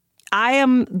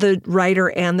am the writer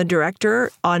and the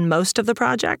director on most of the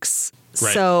projects.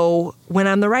 Right. So when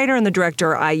I'm the writer and the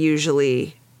director, I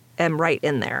usually am right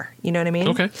in there. You know what I mean?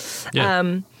 Okay.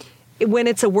 Yeah. When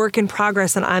it's a work in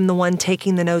progress and I'm the one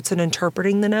taking the notes and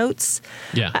interpreting the notes.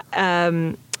 Yeah.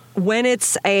 When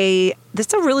that's a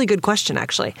really good question,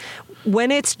 actually.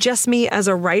 When it's just me as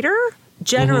a writer,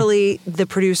 generally the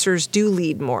producers do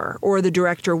lead more, or the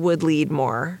director would lead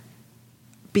more,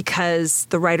 because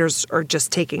the writers are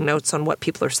just taking notes on what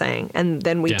people are saying, and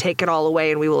then we take it all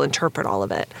away and we will interpret all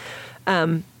of it.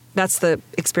 That's the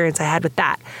experience I had with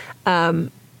that.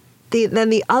 Then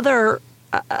the other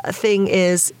thing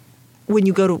is when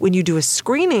you do a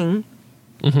screening.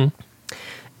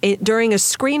 During a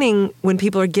screening, when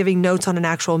people are giving notes on an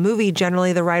actual movie,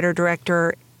 generally the writer,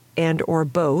 director, and or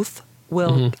both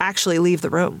will actually leave the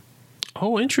room.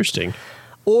 Oh, interesting.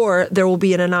 Or there will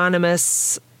be an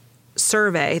anonymous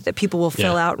survey that people will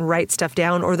fill out and write stuff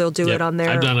down, or they'll do it on their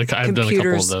computers. I've done a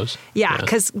couple of those. Yeah,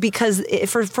 because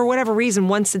for whatever reason,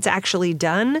 once it's actually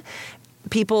done,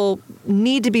 people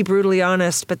need to be brutally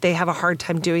honest, but they have a hard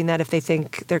time doing that if they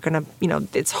think they're going to,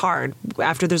 it's hard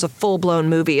after there's a full-blown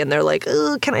movie and they're like,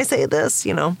 oh, can I say this,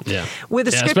 Yeah. With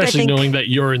a script, especially I think, knowing that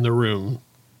you're in the room.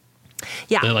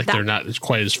 Yeah. They're not as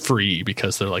quite as free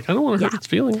because they're like, I don't want to hurt its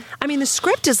feeling. I mean, the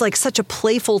script is like such a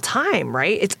playful time,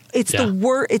 right?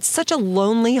 It's such a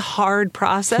lonely, hard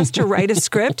process to write a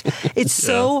script. It's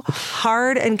so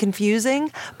hard and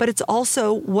confusing, but it's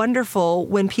also wonderful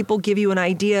when people give you an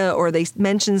idea or they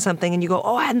mention something and you go,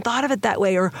 oh, I hadn't thought of it that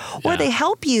way. Or they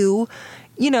help you,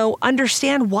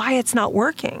 understand why it's not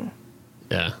working.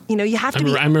 Yeah. You have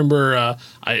to I remember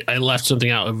I left something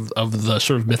out of the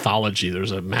sort of mythology.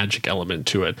 There's a magic element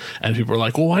to it. And people were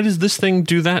like, well, why does this thing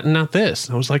do that and not this?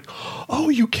 And I was like, oh,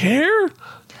 you care?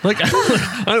 I didn't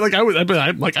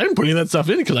put any of that stuff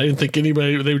in because I didn't think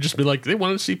anybody. They would just be like, they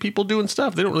want to see people doing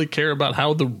stuff. They don't really care about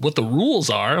what the rules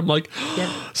are. I'm like,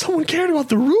 someone cared about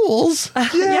the rules. Yay!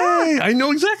 Yeah. I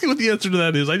know exactly what the answer to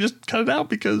that is. I just cut it out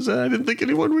because I didn't think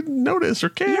anyone would notice or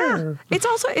care. Yeah.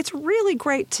 It's really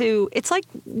great too. It's like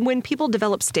when people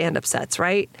develop stand-up sets,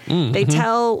 right? They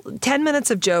tell 10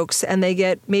 minutes of jokes and they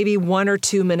get maybe 1 or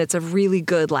 2 minutes of really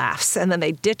good laughs, and then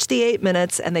they ditch the 8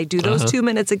 minutes and they do those 2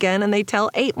 minutes again and they tell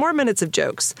 8 more minutes of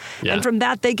jokes. Yeah. And from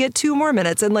that they get 2 more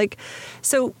minutes. And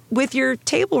so with your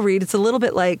table read, it's a little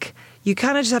bit like you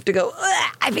kind of just have to go,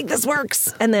 I think this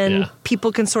works. And then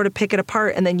people can sort of pick it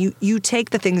apart. And then you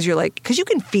take the things you're like, because you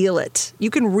can feel it. You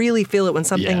can really feel it when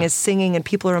something is singing and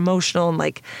people are emotional and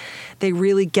like they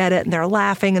really get it and they're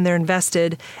laughing and they're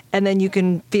invested. And then you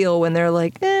can feel when they're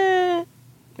like,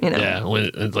 Yeah,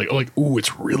 when it's like, ooh,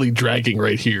 it's really dragging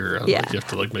right here. You have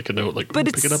to make a note,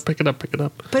 pick it up, pick it up, pick it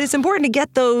up. But it's important to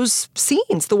get those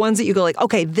scenes, the ones that you go like,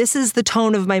 okay, this is the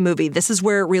tone of my movie. This is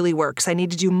where it really works. I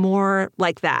need to do more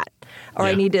like that. Or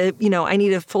I need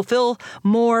to fulfill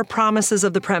more promises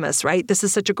of the premise, right? This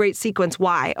is such a great sequence.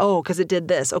 Why? Oh, because it did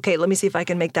this. Okay, let me see if I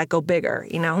can make that go bigger,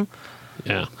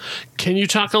 Yeah. Can you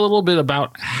talk a little bit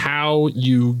about how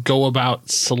you go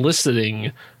about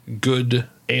soliciting good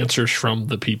answers from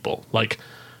the people? I've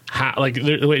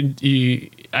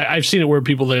seen it where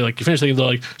people, you finish thinking, they're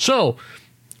like, so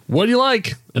what do you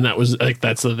like? And that was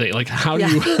that's the thing. How do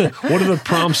you, what are the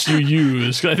prompts you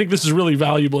use? 'Cause I think this is really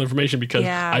valuable information because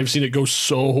I've seen it go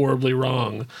so horribly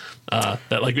wrong.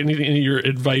 That any of your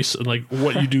advice and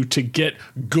what you do to get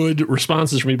good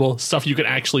responses from people, stuff you can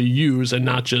actually use and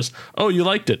not just, oh, you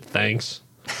liked it, thanks.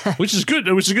 Which is good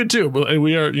too. But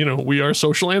we are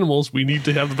social animals. We need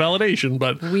to have the validation,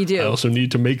 but we do. I also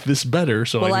need to make this better.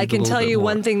 So I can tell you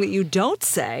one thing that you don't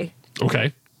say.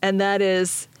 Okay. And that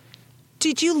is,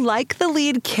 did you like the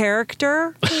lead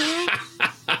character?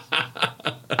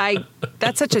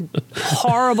 That's such a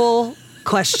horrible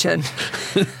question,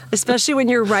 especially when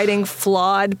you're writing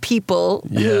flawed people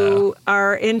who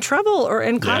are in trouble or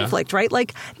in conflict, right?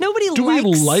 Nobody likes... Do we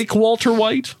like Walter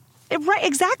White? Right,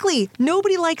 exactly.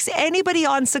 Nobody likes anybody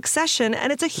on Succession,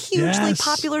 and it's a hugely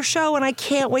popular show, and I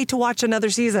can't wait to watch another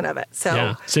season of it.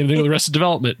 So same thing with Arrested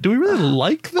Development. Do we really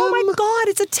like them? Oh my God,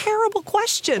 it's a terrible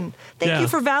question. Thank you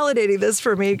for validating this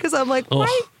for me, because I'm like,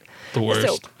 right? The worst.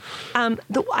 So,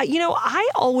 I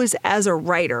always, as a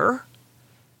writer,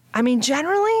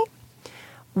 generally,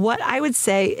 what I would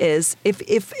say is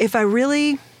if I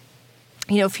really,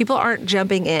 if people aren't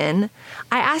jumping in,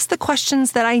 I ask the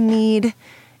questions that I need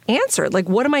answered.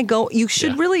 What am I going? You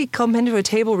should really come into a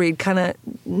table read kind of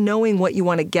knowing what you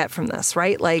want to get from this,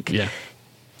 right?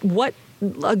 What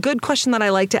a good question that I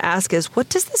like to ask is, what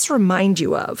does this remind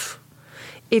you of?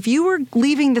 If you were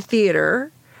leaving the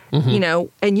theater,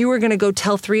 and you were going to go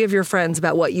tell 3 of your friends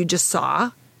about what you just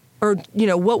saw, or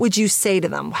what would you say to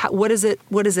them? What is it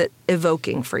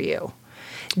evoking for you?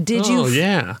 Did you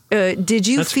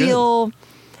feel? Good.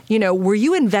 Were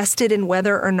you invested in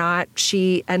whether or not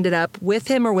she ended up with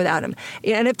him or without him?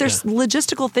 And if there's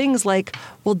logistical things like,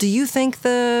 well, do you think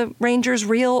the ranger's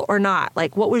real or not?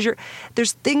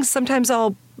 There's things sometimes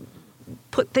I'll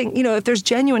put if there's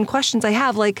genuine questions I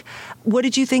have, what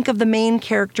did you think of the main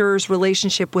character's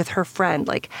relationship with her friend?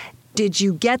 Did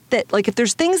you get that? If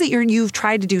there's things that you've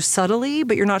tried to do subtly,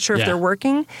 but you're not sure if they're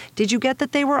working, did you get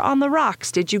that they were on the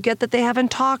rocks? Did you get that they haven't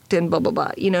talked and blah, blah,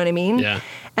 blah? You know what I mean? Yeah.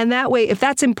 And that way, if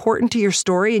that's important to your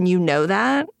story and you know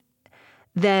that,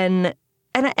 then,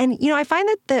 and I find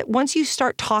that once you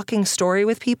start talking story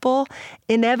with people,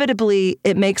 inevitably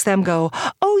it makes them go,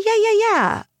 oh,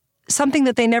 yeah. Something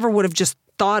that they never would have just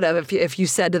thought of if you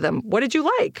said to them, what did you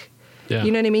like? Yeah.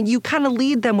 You know what I mean? You kind of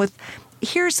lead them with,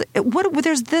 there's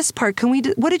this part.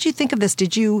 What did you think of this?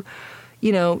 Did you,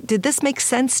 did this make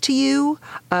sense to you?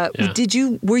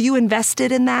 Were you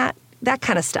invested in that? That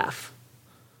kind of stuff.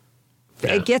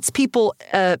 Yeah. It gets people,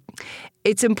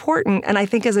 it's important. And I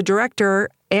think as a director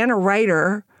and a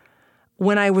writer,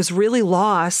 when I was really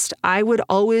lost, I would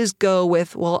always go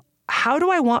with, well, how do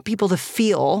I want people to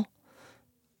feel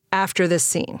after this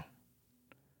scene?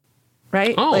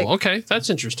 Right? Oh, okay. That's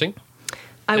interesting.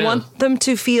 I want them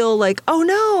to feel like, oh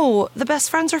no, the best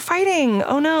friends are fighting.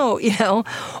 Oh no,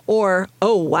 or,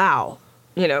 oh wow,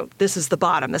 this is the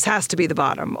bottom. This has to be the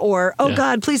bottom. Or, oh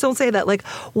God, please don't say that.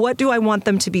 What do I want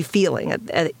them to be feeling?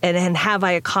 And have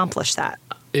I accomplished that?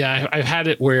 Yeah, I've had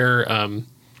it where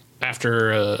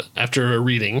after a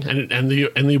reading and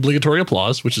the obligatory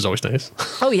applause, which is always nice.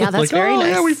 Oh yeah, that's very nice.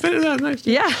 Yeah, we finished that. Nice.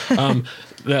 Yeah.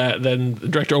 Then the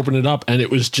director opened it up, and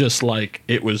it was just like,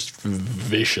 it was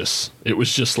vicious. It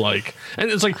was just like,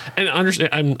 and it's like, and understand,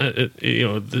 I'm,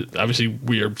 obviously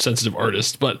we are sensitive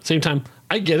artists, but at the same time,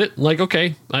 I get it. Like,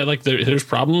 okay, I like there's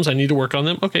problems, I need to work on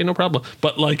them. Okay, no problem.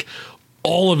 But like,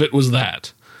 all of it was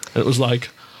that. And it was like,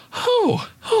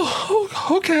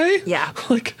 okay. Yeah.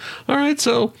 Like, all right,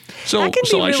 so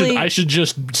I should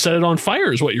just set it on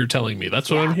fire is what you're telling me.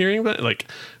 That's what I'm hearing. But like,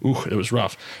 ooh, it was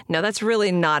rough. No, that's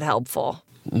really not helpful.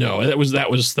 No, that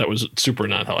was super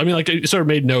not helpful. I mean, like, I sort of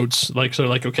made notes, like, sort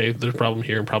of like, okay, there's a problem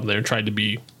here and problem there, and tried to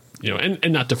be,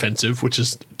 and not defensive, which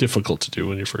is difficult to do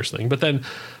when you're first thing. But then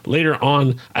later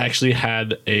on, I actually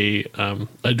had a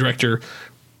director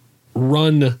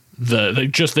run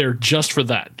just for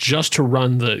that, just to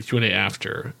run the Q&A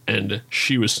after. And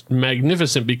she was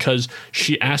magnificent because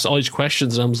she asked all these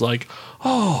questions, and I was like,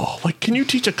 oh, like, can you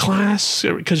teach a class?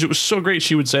 Because it was so great.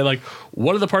 She would say, like,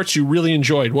 what are the parts you really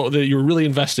enjoyed? What you were really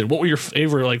invested? What were your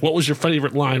favorite, like, what was your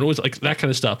favorite line? What was, like, that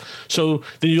kind of stuff. So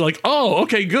then you're like, oh,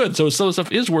 okay, good. So some of the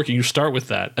stuff is working. You start with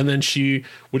that. And then she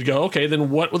would go, okay,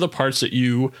 then what were the parts that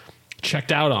you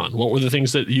checked out on? What were the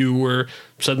things that you were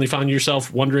suddenly found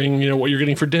yourself wondering, what you're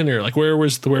getting for dinner? Like, where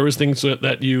was things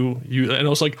that you and I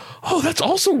was like, oh, that's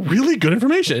also really good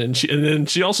information. And then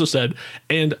she also said,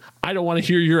 and I don't want to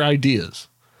hear your ideas.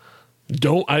 I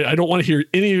don't want to hear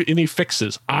any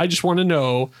fixes. I just want to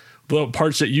know the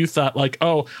parts that you thought, like,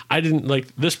 oh, I didn't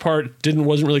like this part,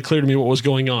 wasn't really clear to me what was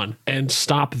going on, and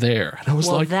stop there. And I was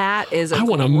like, that is I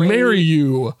want to marry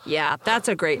you. Yeah, that's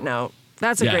a great note.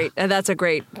 That's a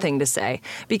great thing to say,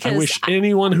 because I wish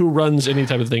anyone who runs any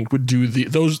type of thing would do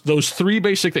those three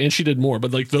basic things. And she did more,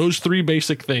 but like those three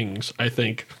basic things, I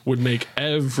think, would make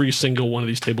every single one of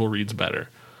these table reads better.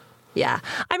 Yeah.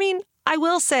 I mean, I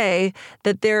will say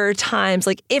that there are times,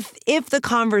 like, if the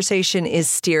conversation is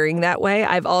steering that way,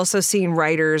 I've also seen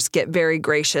writers get very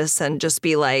gracious and just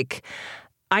be like,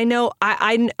 I know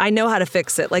how to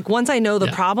fix it. Like, once I know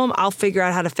the problem, I'll figure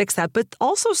out how to fix that. But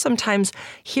also sometimes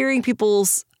hearing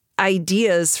people's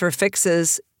ideas for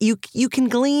fixes, you can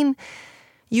glean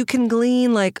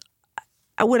like,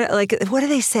 what do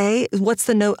they say? What's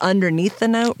the note underneath the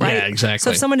note, right? Yeah, exactly. So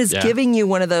if someone is giving you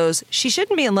one of those, she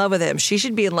shouldn't be in love with him. She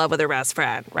should be in love with her best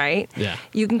friend, right? Yeah.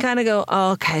 You can kind of go,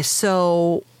 oh, okay,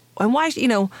 so, and why,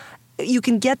 you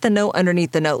can get the note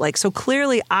underneath the note. Like, so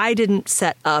clearly I didn't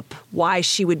set up why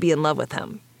she would be in love with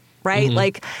him, right? Mm-hmm.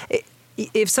 Like,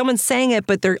 if someone's saying it,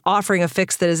 but they're offering a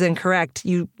fix that is incorrect,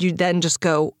 you then just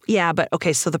go, yeah, but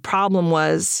okay, so the problem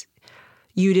was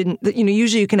you didn't,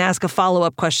 usually you can ask a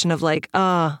follow-up question of like,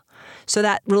 so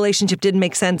that relationship didn't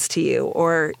make sense to you,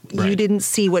 or you didn't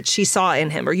see what she saw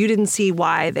in him, or you didn't see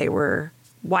why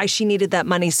she needed that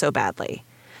money so badly.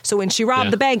 So when she robbed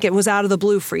the bank, it was out of the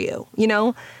blue for you,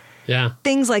 Yeah.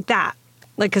 Things like that.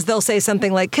 Like, because they'll say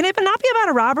something like, can it not be about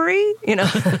a robbery?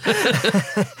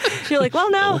 You're like,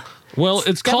 well, no. Well,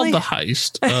 it's called the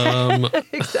heist.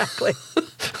 Exactly.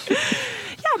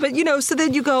 Yeah, but, so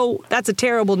then you go, that's a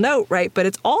terrible note, right? But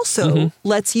it's also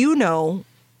lets you know,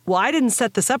 well, I didn't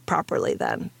set this up properly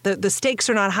then. The stakes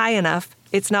are not high enough.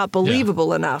 It's not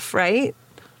believable enough, right?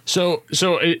 So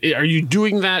are you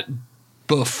doing that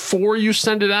before you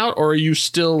send it out, or are you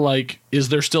still like, is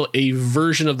there still a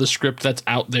version of the script that's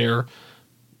out there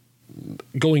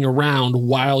going around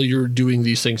while you're doing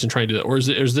these things and trying to do it? Or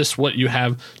is this what you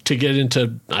have to get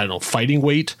into, I don't know, fighting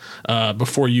weight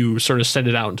before you sort of send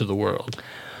it out into the world?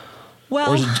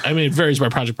 Well, or it varies by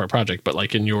project, but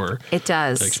like in your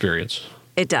experience.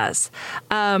 It does.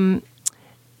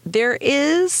 There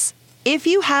is, if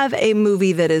you have a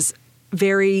movie that is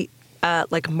very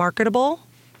like marketable,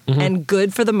 and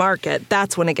good for the market,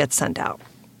 that's when it gets sent out,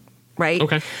 right?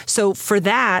 Okay. So for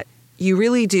that, you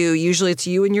really do. Usually it's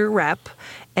you and your rep,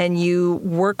 and you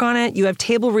work on it. You have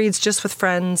table reads just with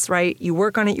friends, right? You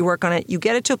work on it. You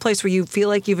get it to a place where you feel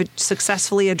like you've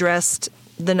successfully addressed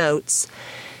the notes.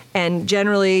 And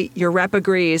generally your rep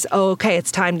agrees, oh, okay,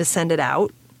 it's time to send it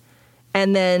out.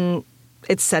 And then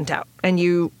it's sent out. And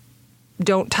you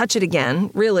don't touch it again,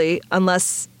 really,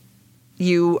 unless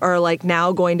you are like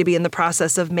now going to be in the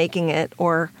process of making it,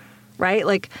 or, right?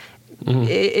 Like,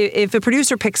 if a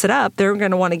producer picks it up, they're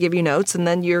going to want to give you notes, and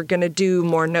then you're going to do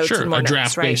more notes and more notes,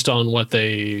 draft right? based on what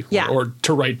they, or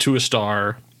to write to a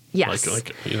star. Yes.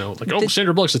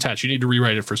 Sandra Bullock's attached. You need to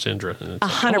rewrite it for Sandra.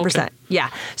 100%. Yeah.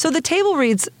 So the table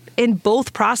reads in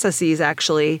both processes,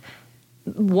 actually.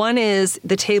 One is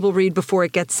the table read before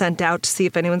it gets sent out to see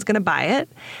if anyone's going to buy it.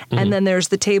 And then there's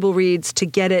the table reads to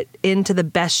get it into the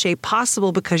best shape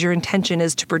possible because your intention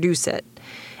is to produce it.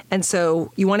 And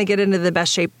so you want to get into the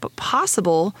best shape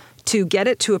possible to get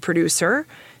it to a producer,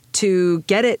 to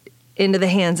get it into the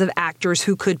hands of actors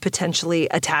who could potentially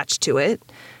attach to it.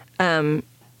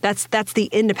 That's the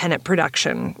independent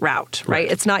production route,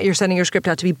 right? It's not you're sending your script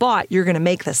out to be bought. You're going to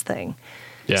make this thing.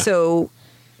 Yeah. So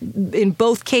in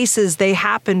both cases, they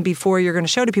happen before you're going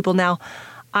to show to people. Now,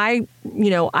 I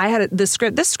had this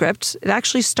script, it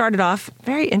actually started off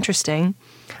very interesting.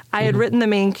 I had written the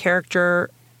main character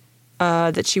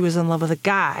that she was in love with a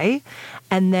guy,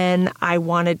 and then I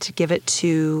wanted to give it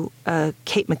to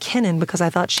Kate McKinnon because I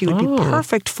thought she would be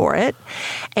perfect for it.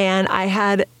 And I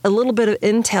had a little bit of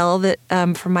intel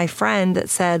that from my friend that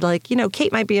said, like,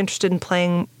 Kate might be interested in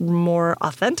playing more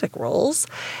authentic roles.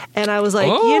 And I was like,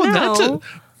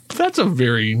 that's a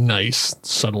very nice,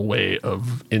 subtle way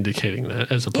of indicating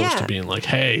that, as opposed to being like,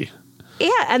 hey.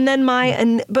 Yeah, and then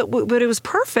but it was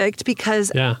perfect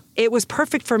because it was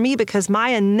perfect for me because my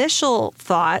initial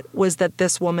thought was that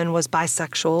this woman was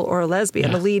bisexual or a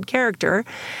lesbian, the lead character,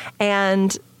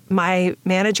 and my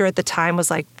manager at the time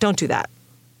was like, "Don't do that.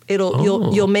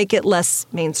 You'll make it less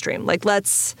mainstream. Like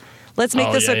let's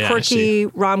make this a quirky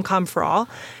rom-com for all,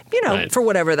 for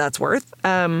whatever that's worth."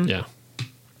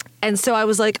 And so I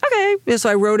was like, okay. So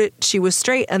I wrote it. She was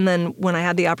straight. And then when I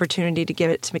had the opportunity to give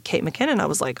it to Kate McKinnon, I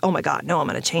was like, oh my God, no, I'm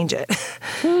going to change it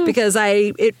because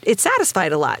it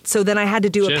satisfied a lot. So then I had to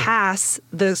do a pass,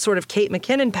 the sort of Kate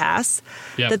McKinnon pass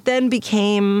that then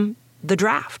became the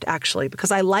draft, actually, because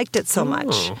I liked it so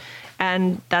much.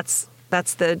 And that's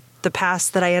the pass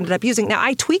that I ended up using. Now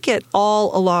I tweak it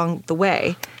all along the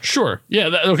way. Sure. Yeah.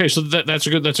 Okay. So that's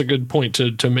a good point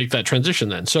to make that transition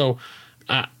then. So,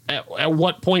 at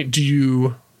what point do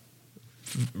you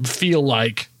feel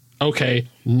like, okay,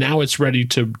 now it's ready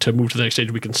to move to the next stage?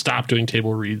 We can stop doing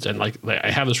table reads and like I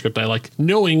have the script I like,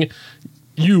 knowing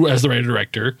you as the writer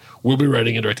director will be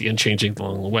writing and directing and changing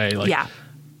along the way. Like,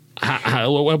 at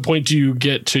what point do you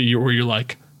get to where you're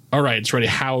like, all right, it's ready?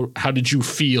 How did you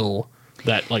feel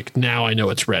that like now I know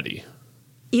it's ready?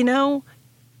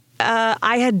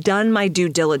 I had done my due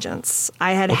diligence.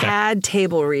 I had had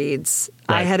table reads.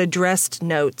 Right. I had addressed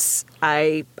notes.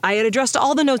 I had addressed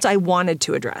all the notes I wanted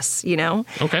to address,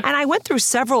 Okay. And I went through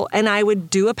several, and I would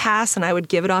do a pass, and I would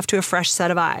give it off to a fresh set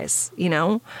of eyes,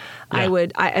 Yeah.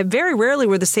 I very rarely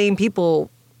were the same people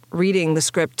reading the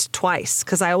script twice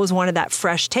because I always wanted that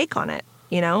fresh take on it,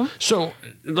 So,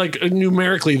 like,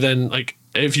 numerically then, like,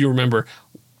 if you remember,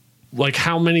 like,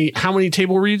 how many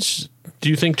table reads do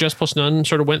you think Jess Plus None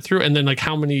sort of went through? And then, like,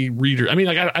 how many readers? I mean,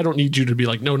 like, I don't need you to be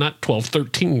like, no, not 12,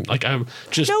 13. Like, I'm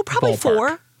just No, probably ballpark.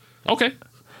 4. Okay.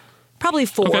 Probably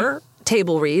 4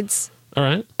 table reads. All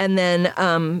right. And then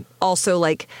also,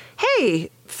 like, hey,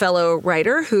 fellow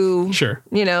writer who,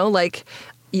 like,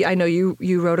 I know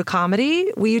you wrote a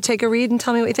comedy. Will you take a read and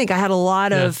tell me what you think? I had a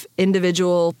lot of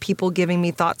individual people giving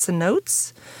me thoughts and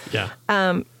notes. Yeah.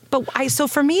 So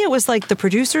for me, it was like the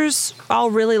producers all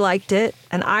really liked it,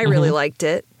 and I really liked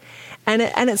it. And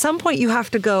at some point, you have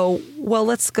to go, well,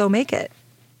 let's go make it,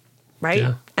 right?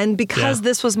 Yeah. And because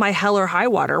this was my hell or high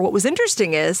water, what was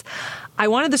interesting is I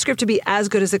wanted the script to be as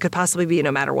good as it could possibly be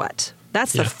no matter what.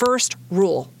 That's the first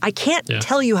rule. I can't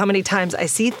tell you how many times I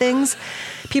see things.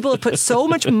 People have put so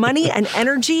much money and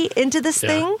energy into this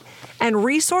thing and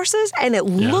resources, and it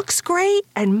looks great,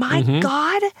 and my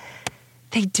God,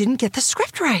 they didn't get the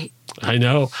script right. I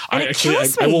know. And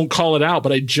I won't call it out,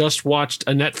 but I just watched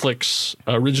a Netflix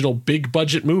original big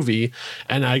budget movie,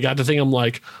 and I got to think, I'm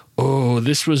like,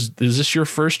 is this your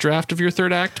first draft of your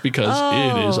third act? Because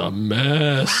it is a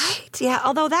mess. Right? Yeah.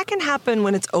 Although that can happen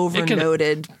when it's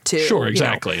overnoted too. Sure,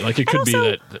 exactly. Like it could be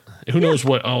that who knows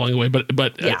what along the way, but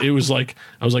it was like,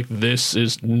 I was like, this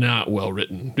is not well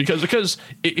written because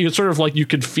it's sort of like you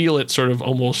could feel it sort of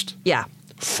almost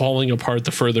falling apart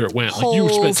the further it went. Like you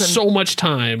spent so much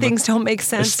time. Things don't make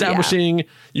sense. Establishing,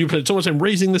 you put so much time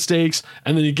raising the stakes,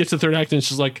 and then you get to the third act and it's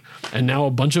just like, and now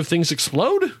a bunch of things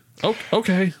explode? Oh,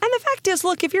 okay. And the fact is,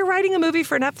 look, if you're writing a movie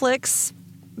for Netflix,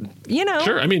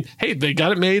 Sure. I mean, hey, they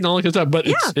got it made and all that good stuff, but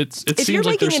it seems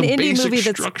like there's some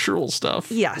basic structural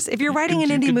stuff. Yes. If you're writing an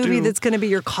indie movie that's going to be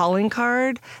your calling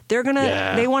card, they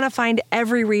want to find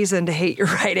every reason to hate your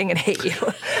writing and hate you.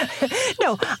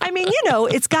 No, I mean,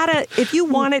 it's gotta, if you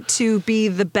want it to be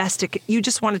the best, you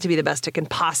just want it to be the best it can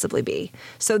possibly be.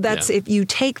 So that's, if you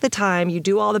take the time, you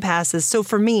do all the passes. So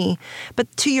for me, but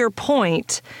to your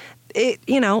point,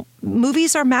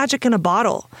 movies are magic in a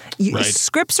bottle.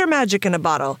 Scripts are magic in a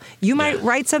bottle. You might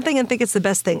write something and think it's the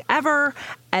best thing ever.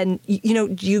 And,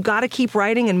 you got to keep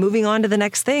writing and moving on to the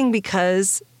next thing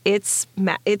because it's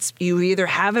you either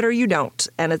have it or you don't.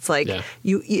 And it's like,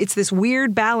 it's this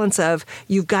weird balance of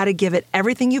you've got to give it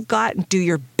everything you've got and do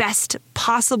your best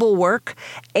possible work.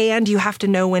 And you have to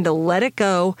know when to let it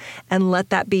go and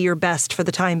let that be your best for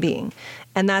the time being.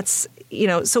 And that's,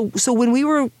 so when we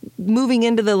were moving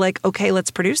into the like, okay,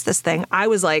 let's produce this thing, I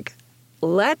was like,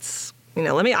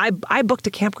 I booked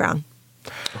a campground.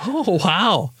 Oh,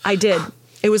 wow. I did.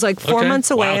 It was like 4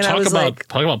 months away. Wow, and I was talk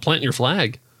about planting your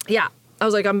flag. Yeah. I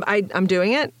was like, I'm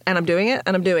doing it, and I'm doing it,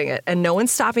 and I'm doing it. And no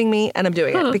one's stopping me, and I'm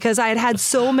doing it. Because I had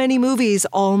so many movies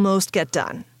almost get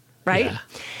done, right?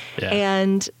 Yeah.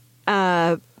 And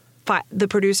the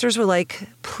producers were like,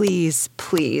 please,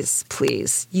 please,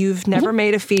 please, you've never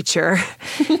made a feature.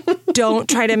 Don't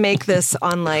try to make this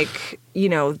on like,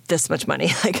 this much money.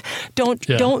 Like,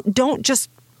 don't just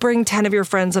bring 10 of your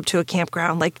friends up to a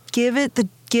campground. Like, give it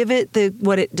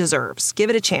what it deserves. Give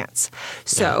it a chance.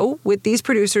 So with these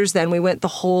producers, then we went the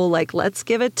whole, like, let's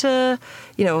give it to,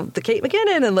 the Kate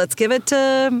McKinnon, and let's give it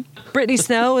to Brittany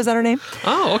Snow. Is that her name?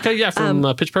 Oh, okay. Yeah. From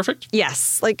Pitch Perfect.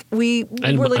 Yes. Like we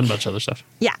and were like, and a bunch of other stuff.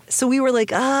 Yeah. So we were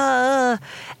like, and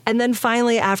then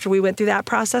finally, after we went through that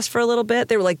process for a little bit,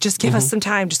 they were like, just give us some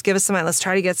time. Just give us some time. Let's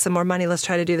try to get some more money. Let's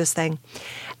try to do this thing.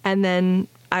 And then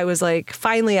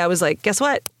finally, I was like, guess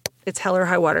what? It's hell or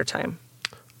high water time.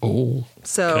 Oh.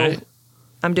 So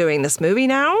I'm doing this movie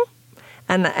now,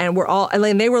 and we're all,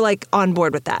 and they were like on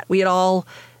board with that. We had all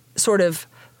sort of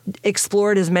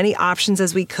explored as many options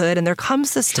as we could, and there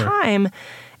comes this time,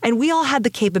 and we all had the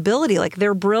capability. Like,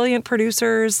 they're brilliant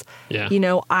producers. Yeah.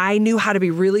 I knew how to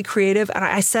be really creative, and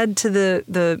I said to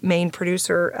the main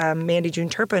producer, Mandy June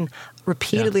Turpin,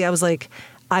 repeatedly, I was like,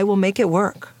 I will make it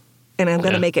work. And I'm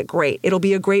going to make it great. It'll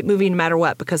be a great movie no matter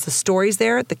what, because the story's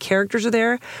there, the characters are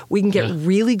there. We can get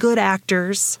really good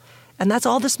actors, and that's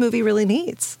all this movie really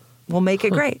needs. We'll make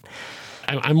it great.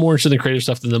 I'm more interested in the creative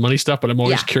stuff than the money stuff, but I'm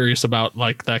always curious about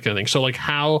like that kind of thing. So like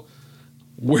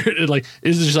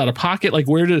is it just out of pocket? Like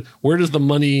where does the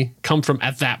money come from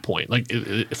at that point? Like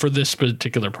for this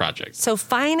particular project? So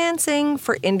financing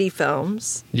for indie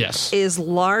films is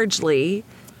largely,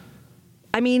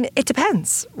 it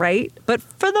depends, right? But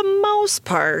for the most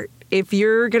part, if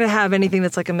you're going to have anything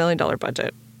that's like $1 million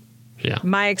budget,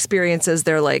 my experience is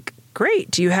they're like,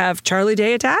 great, do you have Charlie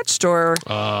Day attached? Or,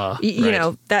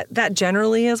 that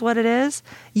generally is what it is.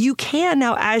 You can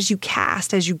now, as you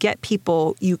cast, as you get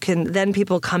people,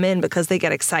 people come in because they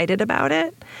get excited about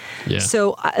it. Yeah.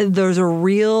 So there's a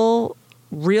real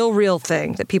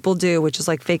thing that people do, which is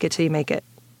like fake it till you make it,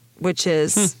 which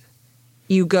is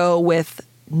you go with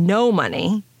no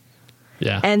money.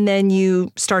 Yeah. And then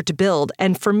you start to build.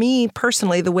 And for me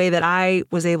personally, the way that I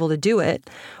was able to do it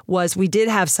was we did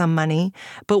have some money,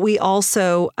 but we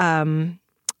also, and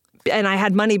I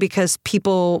had money because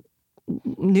people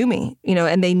knew me,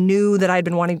 and they knew that I'd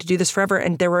been wanting to do this forever.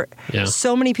 And there were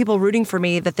so many people rooting for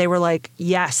me that they were like,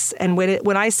 yes. And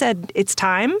when I said it's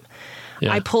time,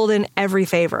 I pulled in every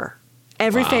favor.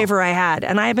 Favor I had.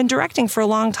 And I had been directing for a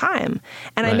long time.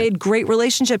 And I made great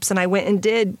relationships. And I went and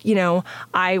did,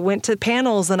 I went to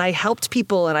panels and I helped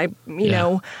people. And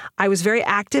I was very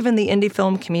active in the indie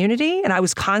film community. And I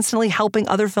was constantly helping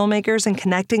other filmmakers and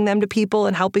connecting them to people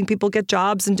and helping people get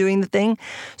jobs and doing the thing.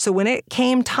 So when it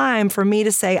came time for me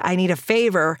to say, I need a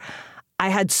favor, I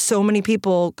had so many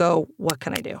people go, what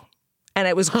can I do? And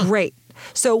it was great.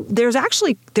 So there's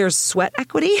sweat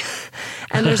equity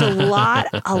and there's a lot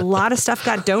of stuff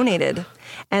got donated.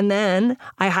 And then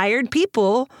I hired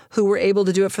people who were able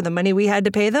to do it for the money we had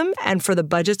to pay them and for the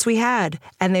budgets we had.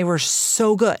 And they were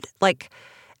so good. Like,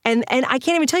 and I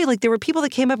can't even tell you, like, there were people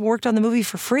that came up and worked on the movie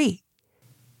for free.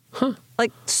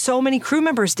 Like, so many crew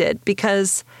members did,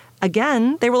 because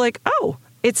again, they were like, oh,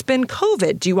 it's been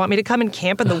COVID. Do you want me to come and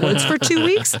camp in the woods for 2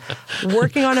 weeks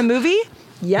working on a movie?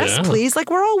 Yes, please. Like,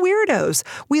 we're all weirdos.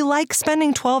 We like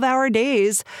spending 12-hour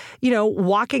days,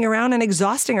 walking around and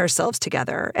exhausting ourselves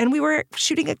together. And we were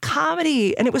shooting a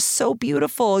comedy, and it was so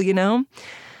beautiful,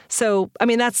 So,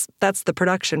 that's the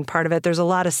production part of it. There's a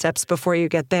lot of steps before you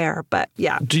get there, but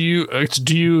yeah. Do you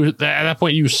at that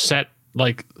point you set,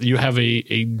 like, you have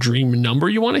a dream number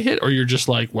you want to hit, or you're just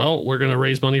like, well, we're going to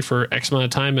raise money for X amount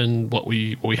of time, and what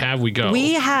we have, we go?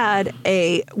 We had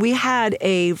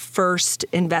a first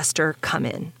investor come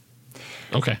in.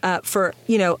 Okay. For,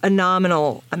 a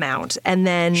nominal amount. And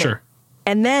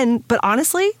then, but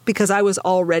honestly, because I was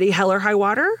already hell or high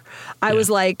water, I was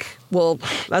like, well,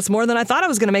 that's more than I thought I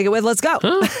was going to make it with. Let's go.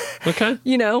 Okay.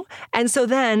 And so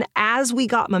then as we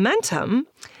got momentum,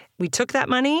 we took that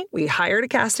money, we hired a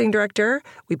casting director,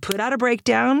 we put out a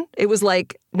breakdown. It was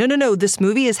like, no, this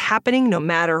movie is happening no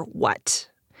matter what.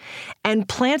 And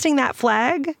planting that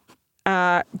flag,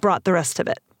 brought the rest of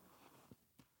it.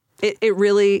 It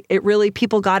really,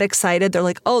 people got excited. They're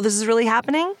like, oh, this is really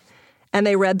happening. And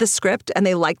they read the script and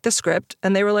they liked the script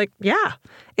and they were like, yeah.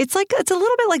 It's a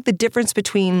little bit like the difference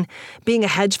between being a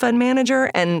hedge fund manager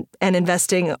and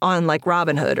investing on like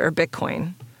Robinhood or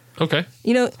Bitcoin. Okay.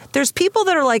 There's people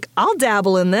that are like, I'll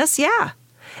dabble in this. Yeah.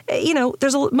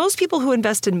 There's most people who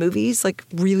invest in movies, like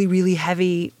really, really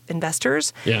heavy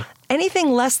investors. Yeah.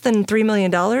 Anything less than $3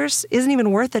 million isn't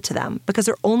even worth it to them because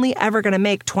they're only ever going to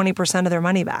make 20% of their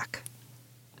money back.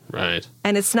 Right.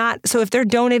 And it's not, so if they're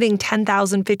donating $10,000,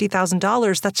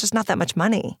 $50,000, that's just not that much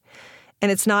money.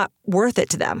 And it's not worth it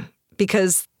to them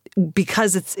because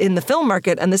it's in the film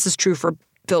market, and this is true for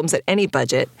films at any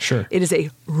budget. Sure. It is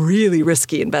a really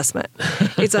risky investment.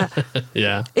 It's a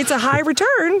yeah. It's a high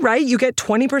return, right? You get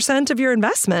 20% of your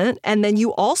investment, and then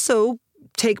you also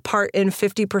take part in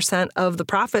 50% of the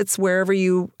profits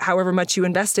however much you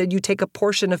invested, you take a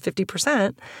portion of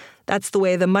 50%. That's the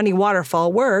way the money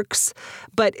waterfall works.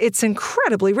 But it's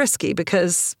incredibly risky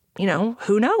because,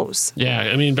 who knows? Yeah,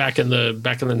 I mean, back in the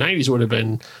 90s would have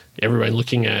been everybody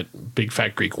looking at Big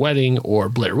Fat Greek Wedding or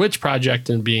Blair Witch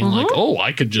Project and being like, oh,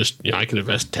 I could invest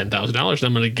 $10,000 and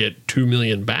I'm going to get $2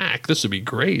 million back. This would be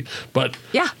great. But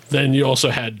then you also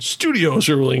had studios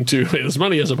who are willing to pay this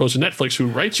money as opposed to Netflix, who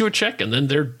writes you a check and then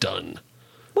they're done.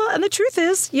 Well, and the truth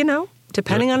is,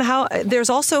 depending on how, there's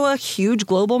also a huge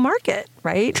global market,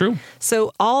 right? True.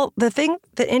 So all the thing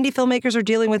that indie filmmakers are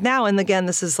dealing with now, and again,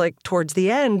 this is like towards the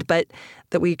end, but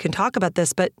that we can talk about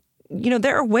this, but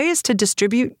there are ways to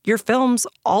distribute your films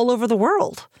all over the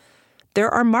world.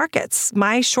 There are markets.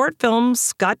 My short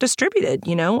films got distributed,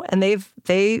 and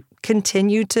they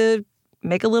continue to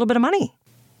make a little bit of money.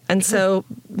 And so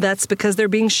that's because they're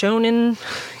being shown in,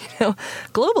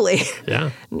 globally. Yeah.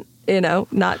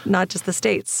 Not just the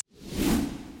States.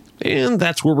 And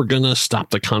that's where we're going to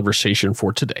stop the conversation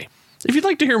for today. If you'd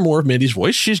like to hear more of Mandy's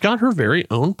voice, she's got her very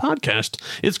own podcast.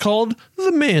 It's called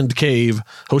The Mand Cave,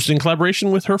 hosted in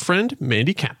collaboration with her friend,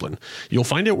 Mandy Kaplan. You'll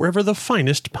find it wherever the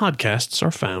finest podcasts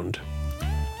are found.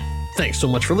 Thanks so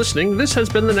much for listening. This has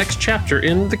been the next chapter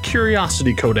in the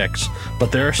Curiosity Codex,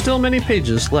 but there are still many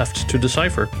pages left to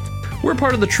decipher. We're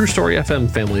part of the True Story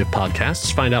FM family of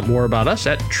podcasts. Find out more about us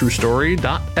at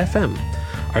truestory.fm.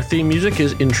 Our theme music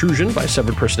is Intrusion by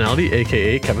Severed Personality,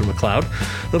 a.k.a. Kevin MacLeod.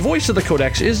 The voice of the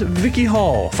Codex is Vicky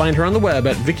Hall. Find her on the web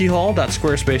at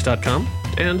vickyhall.squarespace.com.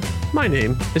 And my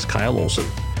name is Kyle Olson.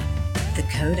 The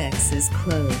Codex is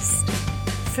closed.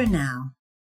 For now.